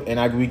seen him,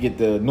 and we get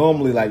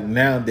normally, like,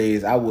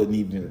 nowadays I wouldn't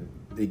even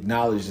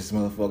acknowledge this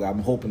motherfucker. I'm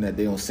hoping that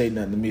they don't say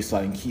nothing to me so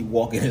I can keep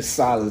walking in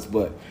silence.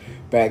 But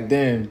back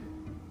then,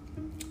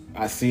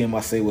 I see him,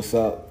 I say what's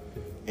up,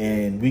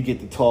 and we get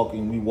to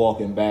talking, we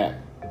walking back,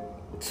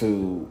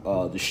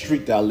 to the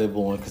street that I live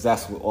on, because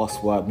that's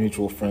where our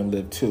mutual friend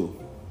lived too.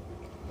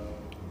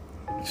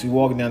 So we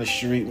walking down the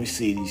street, we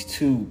see these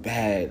two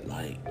bad,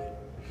 like,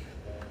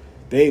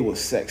 they were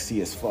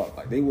sexy as fuck.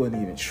 Like, they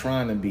wasn't even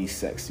trying to be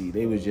sexy.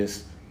 They was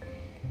just,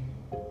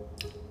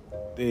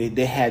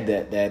 they had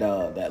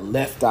that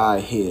left eye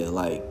here.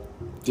 Like,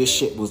 this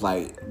shit was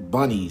like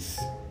bunnies,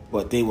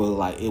 but they were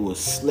like, it was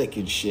slick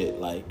and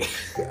shit. Like,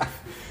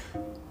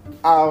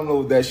 I don't know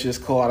what that shit's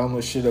called. I don't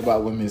know shit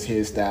about women's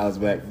hairstyles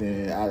back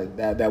then.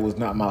 That was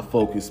not my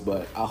focus,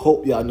 but I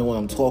hope y'all know what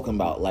I'm talking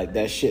about. Like,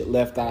 that shit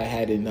left eye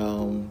had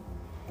in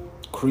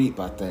Creep,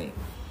 I think.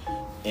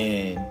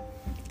 And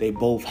they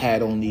both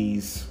had on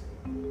these,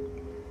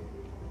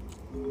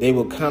 they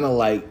were kind of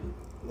like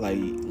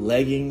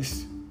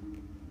leggings,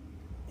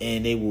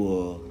 and they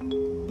were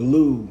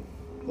blue,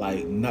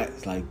 like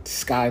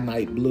sky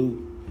night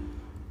blue,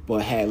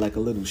 but had like a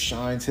little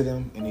shine to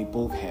them, and they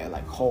both had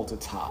like halter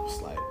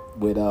tops, like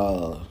with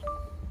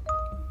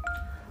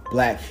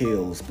black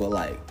heels, but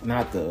like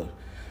not the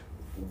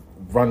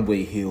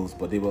runway heels,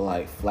 but they were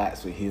like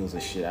flats with heels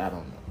and shit. I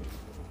don't know.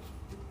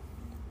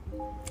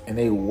 And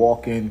they were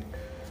walking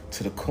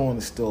to the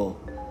corner store.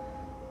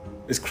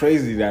 It's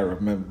crazy that I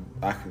remember.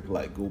 I could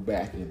like go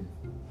back and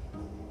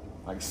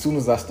like as soon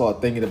as I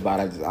start thinking about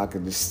it, I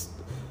could just.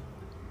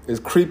 It's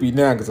creepy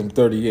now because I'm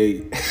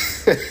 38.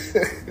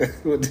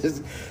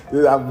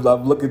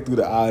 I'm looking through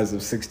the eyes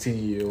of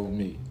 16-year-old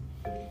me.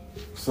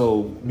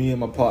 So me and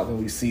my partner,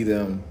 we see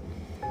them,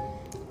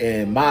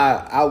 and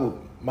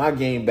my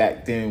game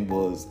back then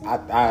was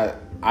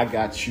I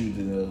got you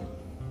to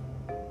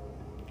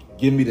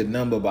give me the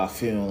number by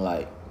feeling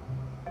like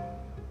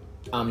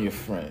I'm your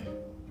friend,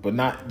 but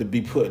not to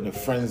be put in the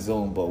friend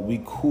zone. But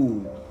we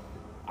cool.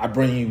 I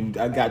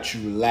got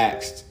you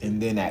relaxed,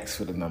 and then ask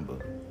for the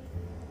number.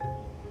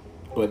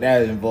 But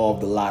that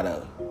involved a lot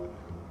of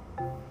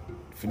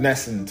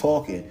finessing and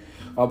talking.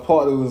 My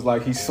partner was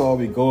like, he saw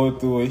me going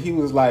through it. He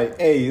was like,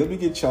 hey, let me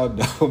get y'all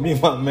number. Me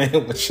and my man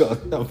want y'all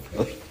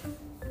number.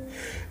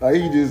 Like,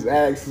 he just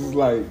asked, was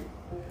like,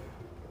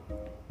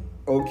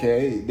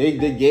 okay.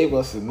 They gave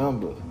us a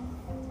number.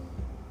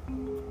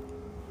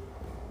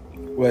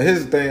 Well,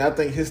 I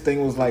think his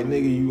thing was like,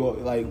 nigga, you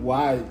like,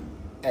 why?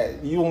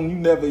 You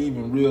never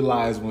even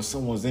realize when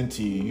someone's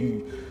into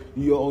you.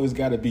 You always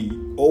got to be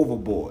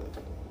overboard.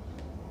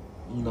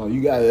 You know,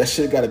 that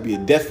shit got to be a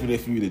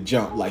definite for you to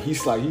jump. Like he's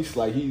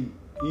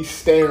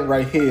staying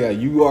right here.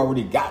 You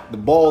already got the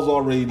balls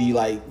already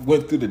like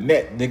went through the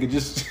net, nigga.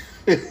 Just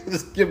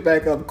get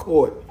back up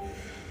court.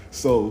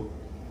 So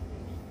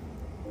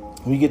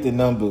we get the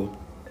number,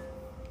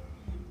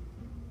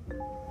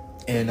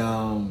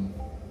 and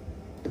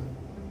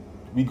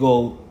we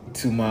go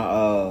to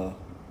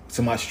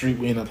my street.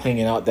 We end up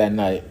hanging out that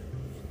night.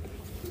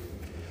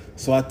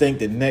 So I think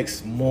the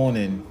next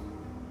morning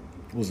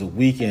was a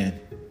weekend.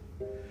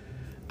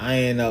 I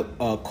end up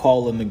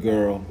calling the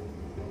girl.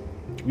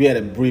 We had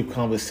a brief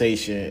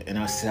conversation, and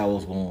I said I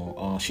was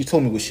going. She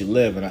told me where she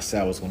lived, and I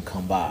said I was going to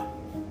come by.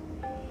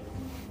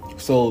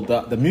 So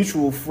the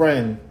mutual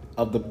friend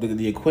of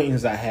the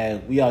acquaintance I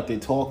had, we out there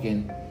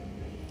talking,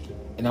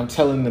 and I'm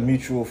telling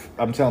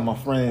my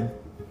friend,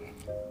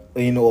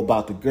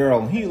 about the girl,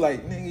 and he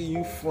like, nigga,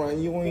 you front,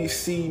 you ain't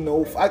see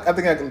no. I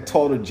think I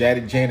told her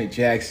Janet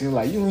Jackson,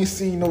 like, you ain't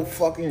see no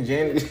fucking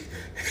Janet.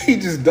 He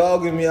just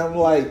dogging me. I'm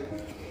like.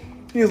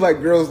 He was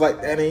like, girls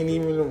like that ain't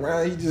even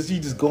around. He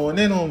just going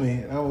in on me.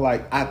 And I'm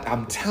like,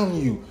 I'm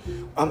telling you,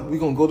 we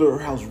gonna go to her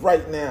house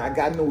right now. I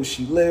gotta know where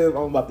she live.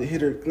 I'm about to hit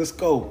her. Let's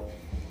go.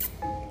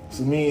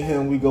 So me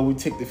and him, we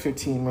take the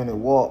 15-minute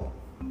walk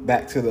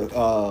back to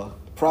the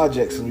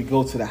projects, and we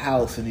go to the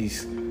house, and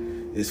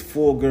there's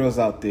 4 girls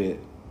out there,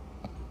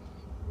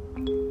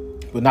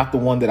 but not the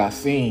one that I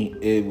seen.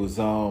 It was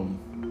one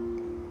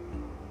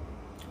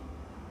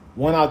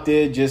out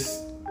there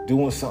just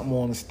doing something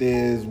on the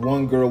stairs.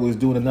 One girl was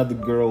doing another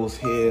girl's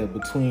hair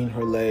between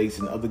her legs,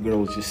 and the other girl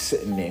was just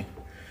sitting there.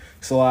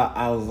 So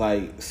I was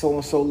like,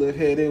 so-and-so live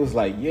here? They was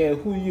like, yeah,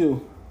 who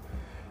you?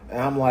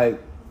 And I'm like,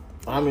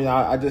 I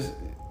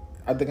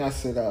think I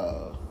said,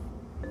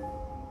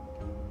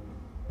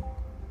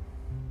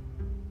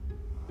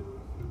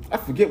 I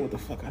forget what the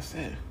fuck I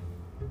said.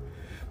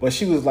 But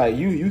she was like,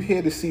 you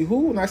here to see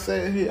who? And I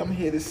said, hey, I'm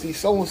here to see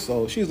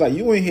so-and-so. She was like,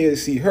 you ain't here to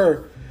see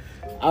her.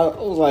 I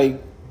was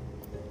like,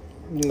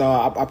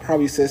 I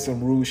probably said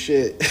some rude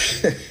shit.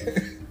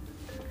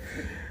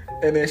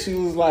 And then she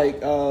was like,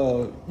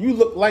 you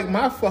look like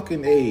my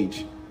fucking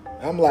age.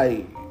 I'm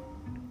like,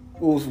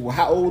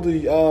 how old are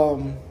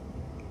you?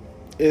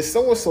 Is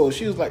so-and-so?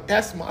 She was like,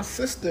 that's my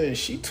sister, and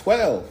she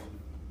 12.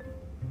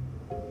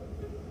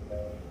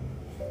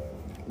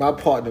 My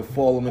partner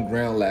fall on the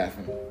ground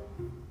laughing.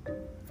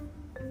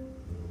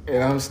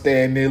 And I'm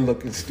standing there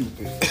looking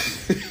stupid.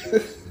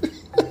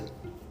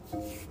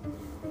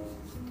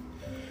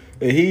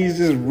 And he's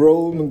just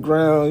rolling the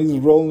ground. He's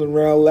rolling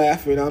around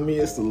laughing. I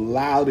mean, it's the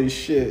loudest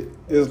shit.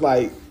 It's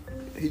like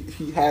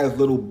he has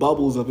little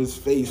bubbles of his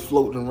face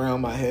floating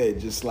around my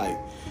head, just like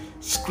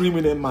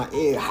screaming in my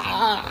ear.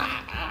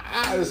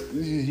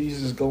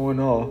 he's just going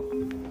off.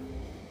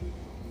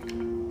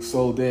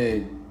 So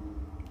then,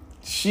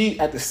 she,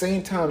 at the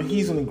same time,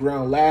 he's on the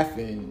ground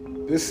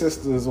laughing. This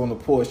sister is on the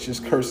porch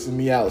just cursing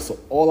me out. So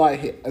all I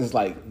hear is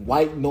like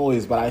white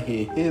noise, but I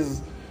hear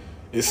it's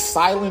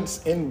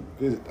silence.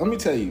 Let me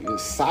tell you,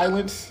 it's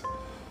silence,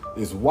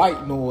 it's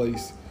white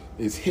noise,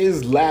 it's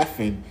his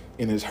laughing,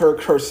 and it's her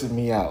cursing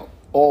me out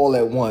all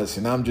at once.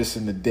 And I'm just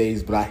in the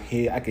daze, but I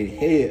can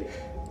hear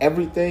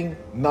everything,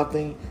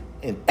 nothing,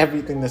 and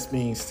everything that's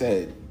being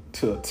said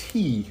to a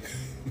T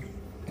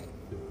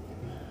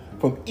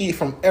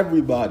from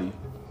everybody.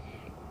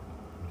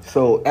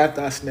 So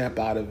after I snap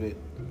out of it,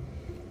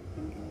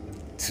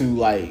 to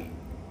like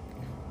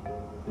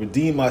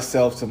redeem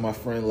myself to my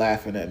friend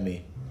laughing at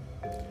me,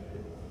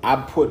 I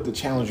put the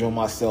challenge on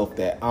myself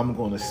that I'm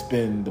going to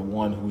spin the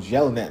one who's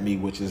yelling at me,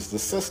 which is the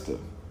sister.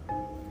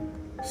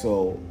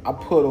 So I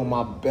put on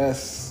my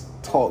best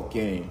talk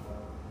game,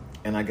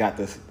 and I got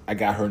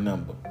her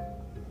number.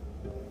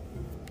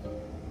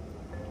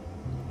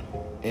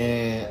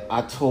 And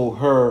I told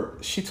her,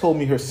 she told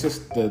me her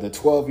sister, the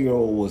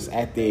 12-year-old, was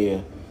at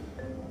their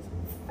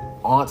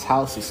aunt's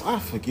house. I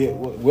forget,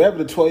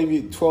 wherever the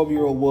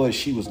 12-year-old was,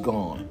 she was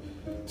gone.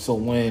 So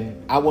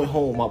when I went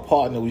home with my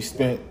partner, we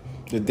spent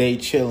the day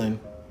chilling,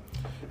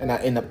 and I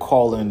ended up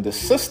calling the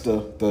sister,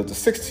 the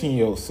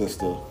 16-year-old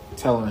sister,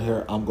 telling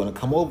her I'm going to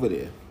come over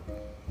there.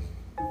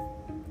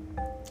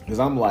 Because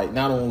I'm like,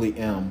 not only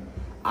am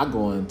I'm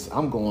going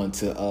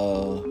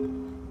to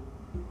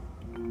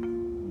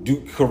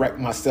correct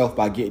myself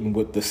by getting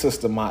with the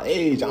sister my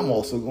age, I'm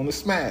also going to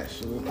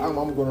smash. I'm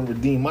going to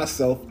redeem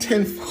myself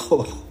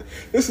tenfold.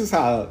 This is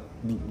how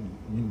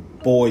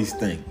boys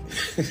think.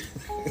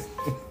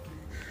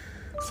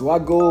 So I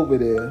go over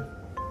there.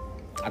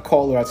 I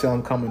call her. I tell her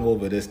I'm coming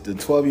over. The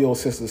 12-year-old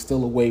sister is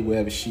still away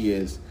wherever she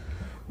is.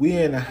 We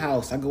in the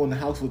house. I go in the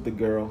house with the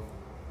girl.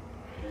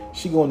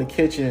 She go in the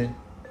kitchen.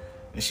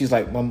 And she's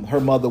like, her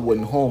mother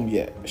wasn't home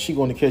yet. She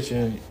go in the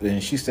kitchen,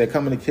 and she said,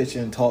 come in the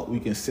kitchen and talk. We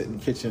can sit in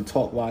the kitchen and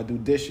talk while I do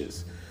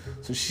dishes.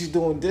 So she's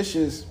doing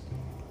dishes,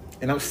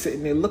 and I'm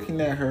sitting there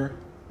looking at her,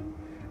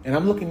 and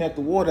I'm looking at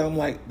the water. I'm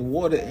like, the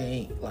water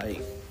ain't,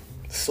 like,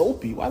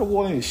 soapy. Why the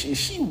water? Is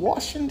she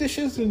washing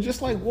dishes in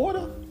just like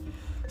water?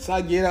 So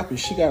I get up, and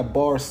she got a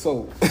bar of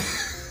soap.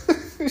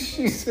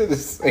 She's in the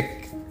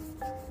sink,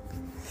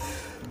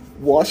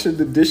 washing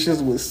the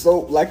dishes with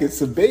soap like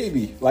it's a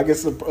baby, like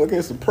it's a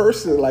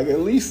person. Like,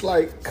 at least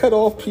like cut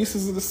off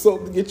pieces of the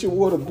soap to get your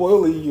water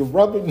boiling. You're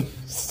rubbing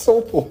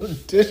soap on the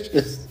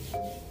dishes.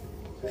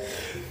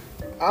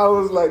 I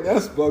was like,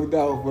 that's bugged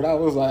out, but I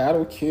was like, I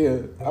don't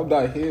care. I'm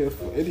not here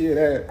for any of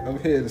that. I'm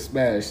here to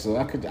smash. So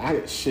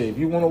I shit. If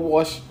you want to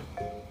wash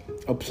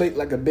a plate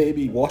like a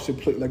baby, wash a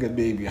plate like a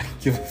baby. I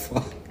don't give a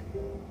fuck.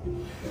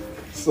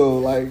 So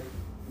like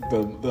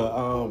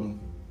the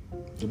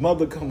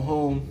mother come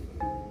home.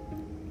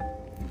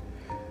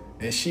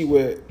 And she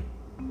with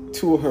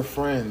two of her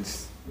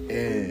friends,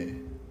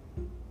 and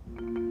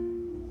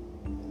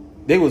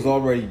they was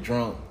already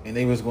drunk, and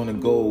they was going to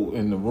go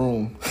in the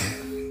room.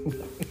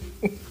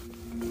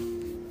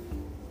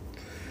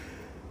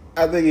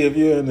 I think if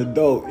you're an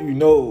adult, you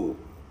know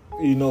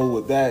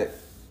what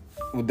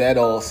that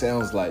all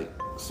sounds like.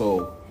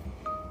 So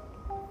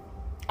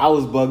I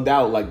was bugged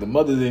out. Like, the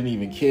mother didn't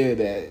even care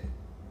that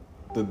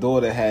the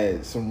daughter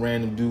had some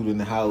random dude in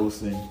the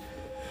house, and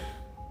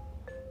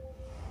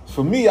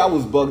for me, I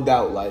was bugged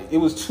out. Like, it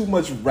was too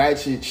much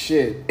ratchet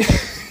shit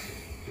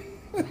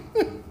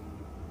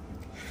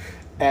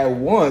at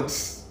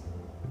once.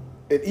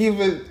 And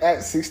even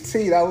at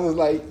 16, I was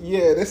like,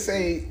 yeah,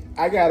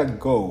 I gotta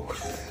go.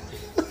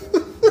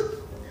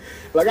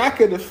 Like, I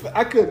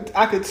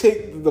could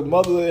take the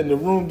mother in the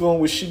room doing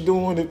what she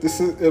doing if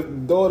the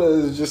daughter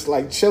is just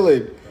like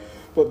chilling.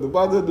 But the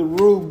mother in the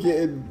room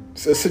getting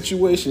a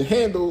situation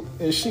handled,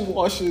 and she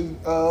washing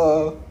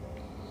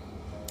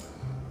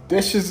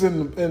dishes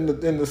in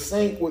the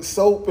sink with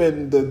soap,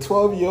 and the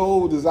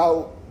 12-year-old is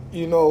out,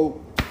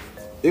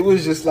 it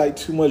was just like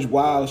too much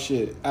wild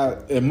shit.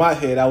 In my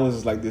head, I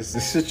was like, this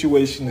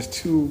situation is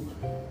too,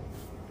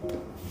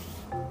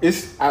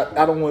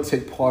 I don't want to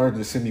take part in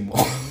this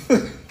anymore.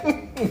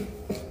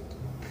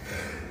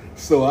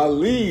 So I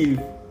leave.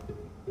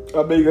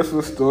 I make us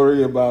a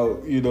story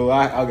about,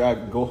 I got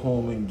to go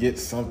home and get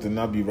something.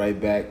 I'll be right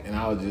back. And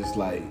I was just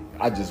like,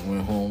 I just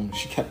went home.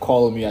 She kept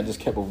calling me. I just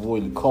kept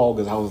avoiding the call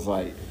because I was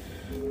like,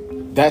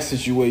 that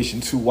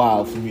situation too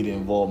wild for me to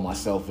involve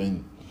myself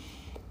in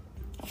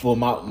for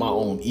my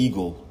own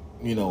ego,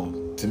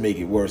 to make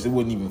it worse. It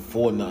wasn't even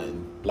for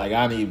nothing. Like,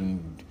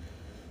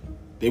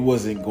 they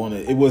wasn't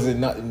going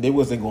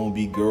to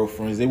be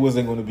girlfriends. There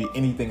wasn't going to be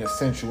anything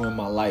essential in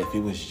my life.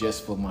 It was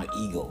just for my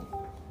ego.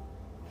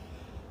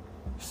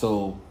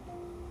 So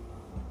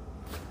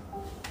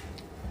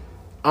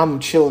I'm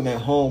chilling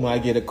at home and I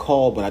get a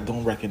call, but I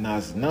don't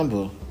recognize the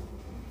number.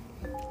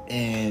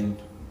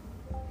 And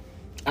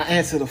I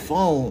answer the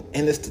phone,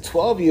 and it's the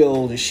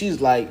 12-year-old, and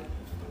she's like,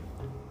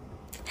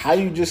 how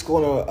you just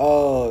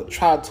gonna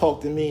try to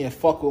talk to me and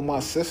fuck with my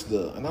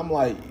sister? And I'm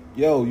like,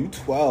 yo, you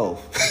 12.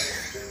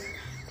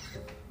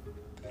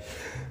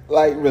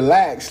 Like,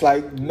 relax.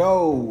 Like,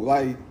 no.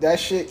 Like, that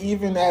shit,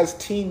 even as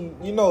teen,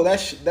 that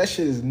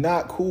shit is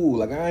not cool.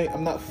 Like,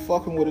 I'm not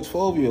fucking with a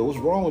 12-year-old. What's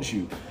wrong with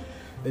you?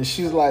 And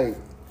she's like,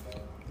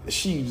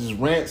 she just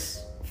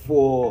rants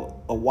for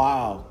a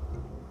while.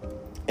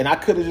 And I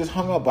could have just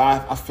hung up,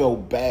 but I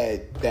felt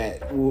bad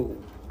that,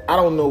 I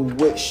don't know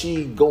what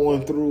she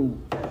going through,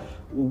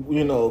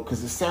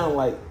 because it sounded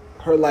like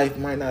her life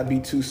might not be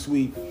too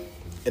sweet.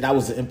 And I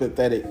was an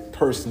empathetic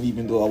person,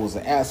 even though I was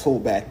an asshole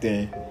back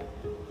then.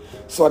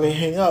 So I didn't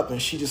hang up,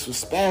 and she just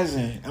was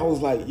spazzing. I was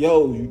like,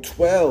 yo, you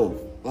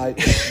 12. Like,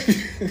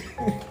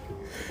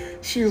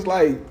 she was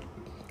like,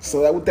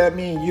 so that would that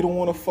mean you don't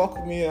want to fuck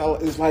with me?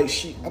 It's like,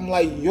 I'm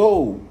like,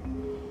 yo,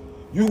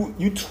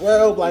 you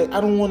 12. Like,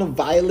 I don't want to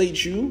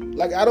violate you.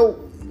 Like, I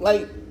don't,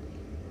 like,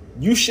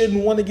 you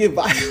shouldn't want to get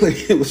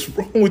violated. What's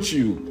wrong with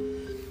you?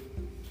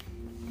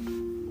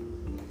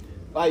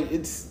 Like,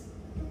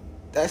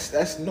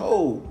 that's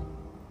no.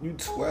 You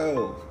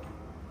 12.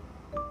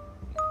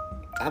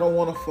 I don't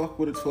want to fuck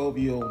with a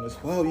 12-year-old. And a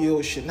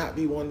 12-year-old should not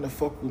be wanting to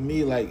fuck with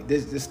me. Like,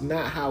 this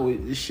not how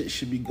this shit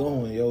should be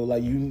going, yo.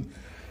 Like, you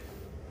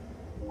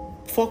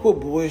fuck with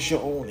boys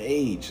your own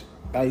age.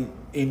 Like,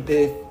 and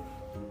if,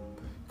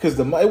 because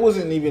it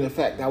wasn't even the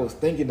fact that I was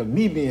thinking of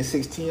me being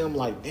 16. I'm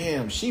like,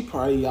 damn, she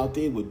probably out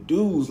there with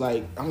dudes.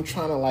 Like, I'm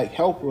trying to, like,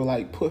 help her,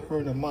 like, put her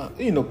in the mind.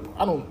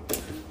 I don't,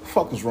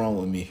 fuck is wrong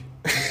with me?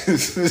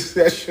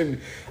 That shouldn't,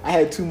 I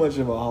had too much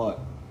of a heart.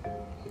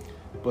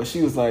 But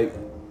she was like,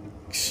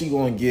 she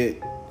gonna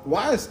get,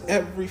 why is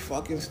every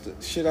fucking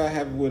shit I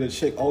have with a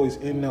chick always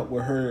end up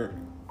with her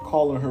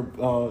calling her,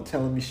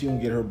 telling me she gonna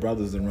get her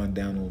brothers to run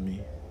down on me?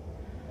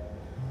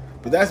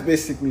 But that's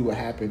basically what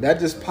happened.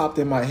 That just popped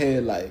in my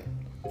head. Like,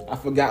 I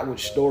forgot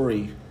which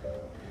story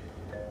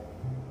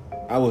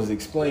I was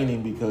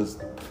explaining, because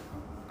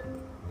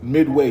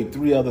midway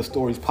 3 other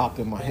stories popped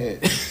in my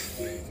head.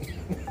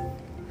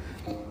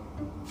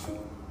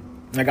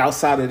 Like,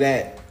 outside of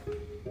that,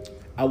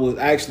 I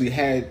actually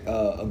had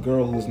a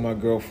girl who was my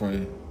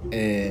girlfriend,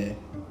 and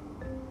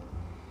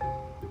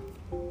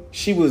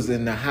she was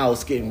in the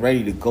house getting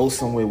ready to go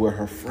somewhere with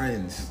her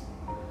friends,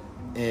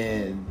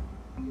 and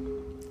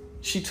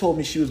she told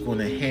me she was going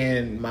to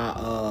hand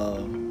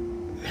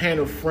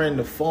her friend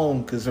the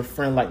phone because her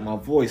friend liked my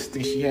voice. I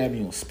think she had me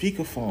on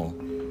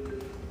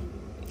speakerphone,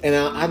 and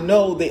I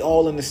know they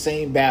all in the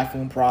same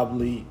bathroom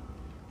probably.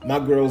 My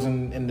girl's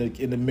in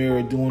the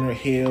mirror doing her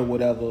hair,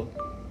 whatever.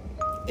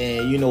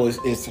 And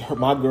it's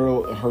my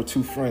girl and her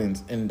 2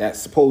 friends, and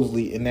that's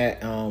supposedly in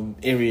that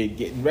area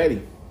getting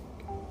ready.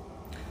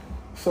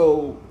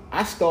 So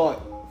I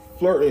start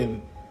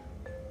flirting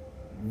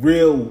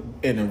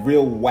in a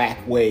real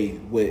whack way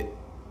with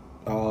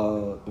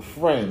the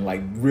friend,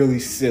 like really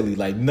silly,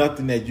 like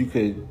nothing that you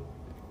could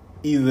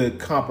either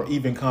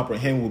even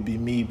comprehend would be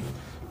me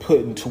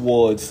putting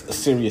towards a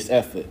serious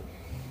effort,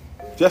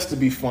 just to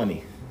be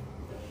funny,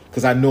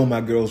 because I know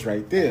my girl's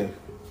right there.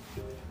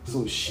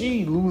 So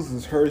she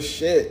loses her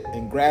shit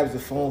and grabs the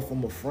phone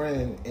from a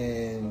friend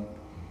and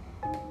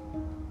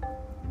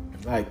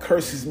like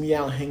curses me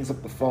out and hangs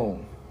up the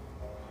phone.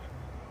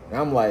 And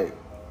I'm like,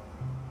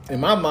 in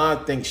my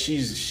mind, think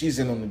she's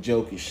in on the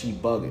joke and she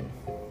bugging.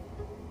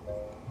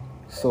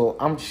 So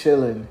I'm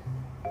chilling,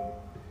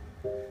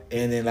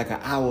 and then like an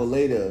hour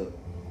later,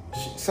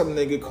 some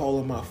nigga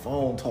calling my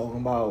phone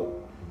talking about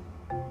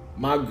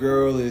my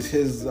girl is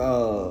his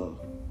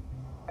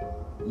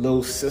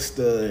little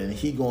sister, and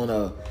he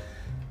gonna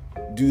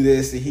do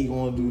this and he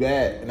gonna do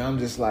that. And I'm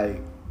just like,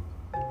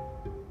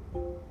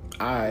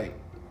 alright.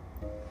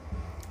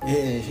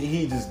 And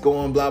he just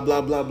going blah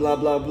blah blah blah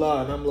blah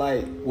blah. And I'm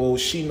like, well,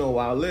 she know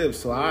where I live,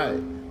 so alright.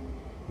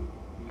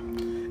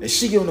 And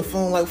she get on the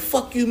phone like,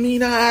 fuck you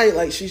mean alright?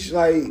 Like, she's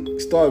like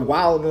started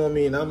wilding on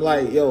me, and I'm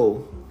like,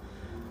 yo,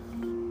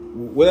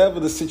 whatever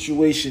the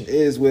situation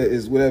is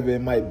whatever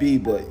it might be,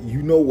 but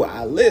you know where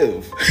I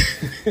live.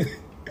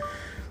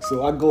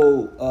 So I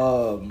go,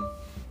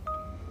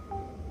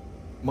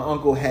 my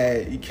uncle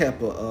he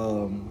kept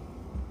a,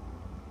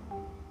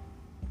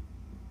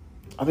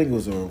 I think it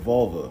was a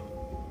revolver.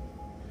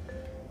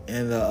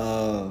 And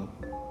the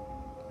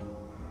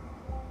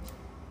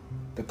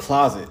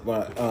closet,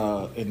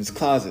 in his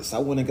closet. So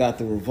I went and got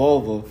the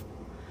revolver,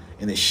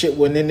 and the shit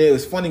wasn't in there. It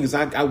was funny because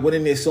I went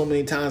in there so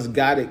many times and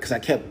got it, because I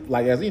kept,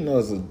 like, as you know,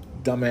 as a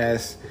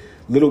dumbass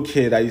little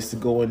kid, I used to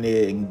go in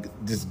there and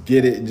just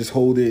get it and just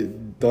hold it,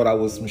 thought I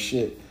was some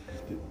shit.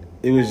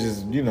 It was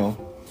just,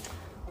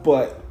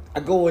 but I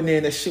go in there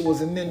and that shit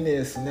wasn't in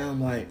there. So now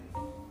I'm like,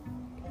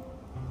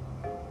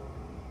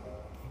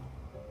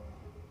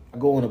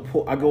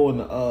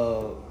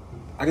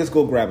 I just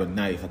go grab a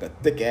knife, like a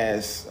thick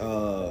ass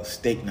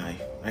steak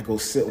knife. I go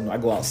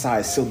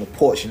outside, sit on the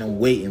porch, and I'm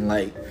waiting.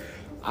 Like,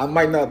 I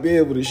might not be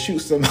able to shoot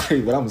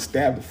somebody, but I'm gonna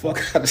stab the fuck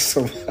out of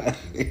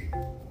somebody.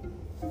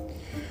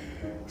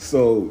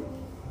 So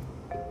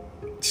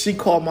she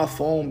called my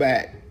phone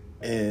back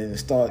and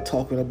started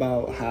talking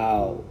about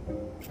how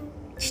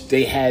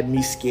they had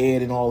me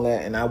scared and all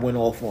that, and I went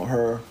off on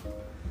her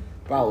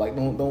about like,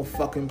 don't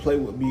fucking play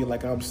with me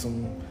like I'm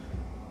some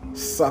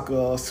sucker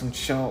or some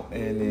chump,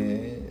 and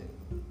then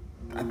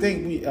I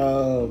think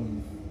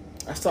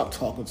I stopped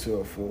talking to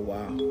her for a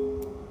while.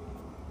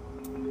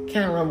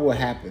 Can't remember what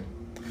happened,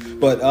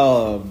 but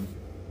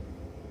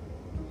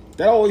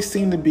that always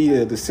seemed to be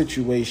the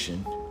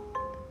situation.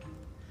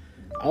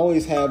 I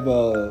always had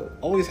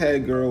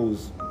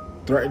girls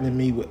threatening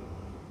me with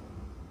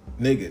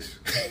niggas.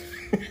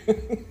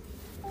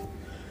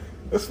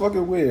 That's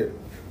fucking weird.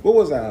 What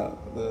was I?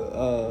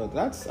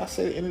 I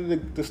said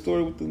ended the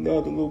story with the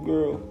little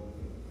girl.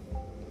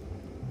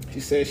 She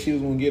said she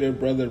was gonna get her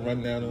brother to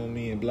run down on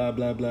me and blah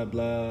blah blah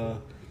blah.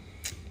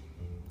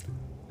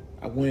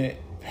 I went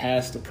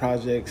past the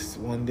projects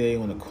one day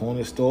on a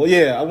corner store.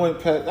 Yeah, I went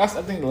past.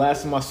 I think the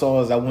last time I saw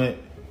her is I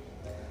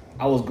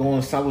was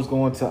going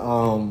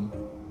to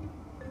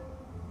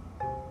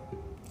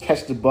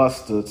catch the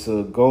bus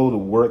to go to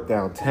work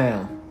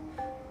downtown.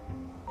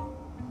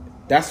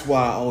 That's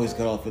why I always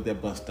got off at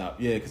that bus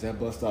stop. Yeah, because that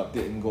bus stop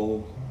didn't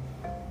go.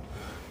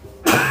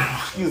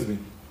 Excuse me.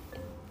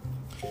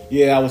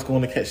 Yeah, I was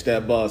going to catch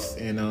that bus,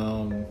 and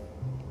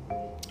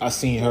I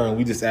seen her, and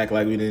we just act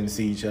like we didn't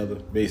see each other,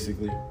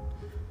 basically.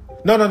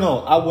 No.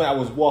 I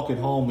was walking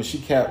home, and she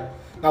kept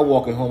not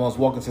walking home. I was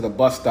walking to the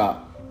bus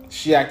stop.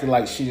 She acted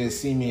like she didn't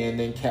see me, and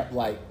then kept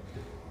like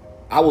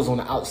I was on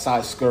the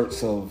outside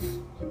skirts of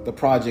the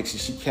projects,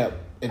 and she kept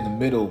in the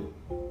middle,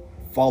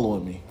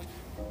 following me.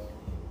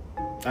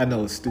 I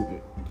know it's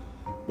stupid,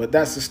 but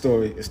that's the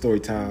story. It's story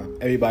time.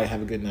 Everybody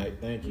have a good night.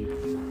 Thank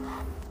you.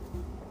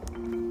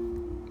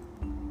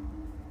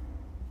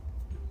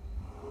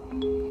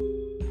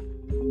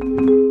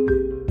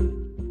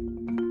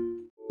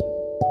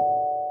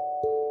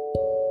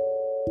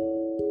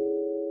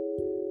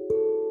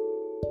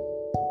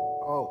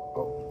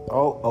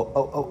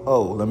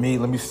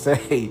 Let me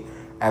say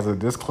as a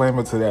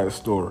disclaimer to that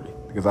story,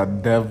 because I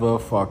never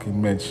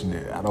fucking mentioned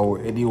it. I don't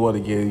want anyone to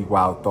get any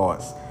wild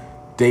thoughts.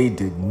 They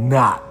did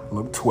not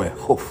look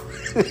 12.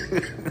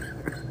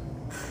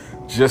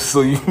 Just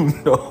so you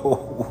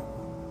know.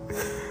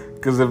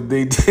 Because if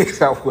they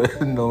did, I would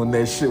have known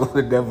that shit would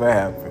have never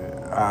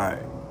happened. All right.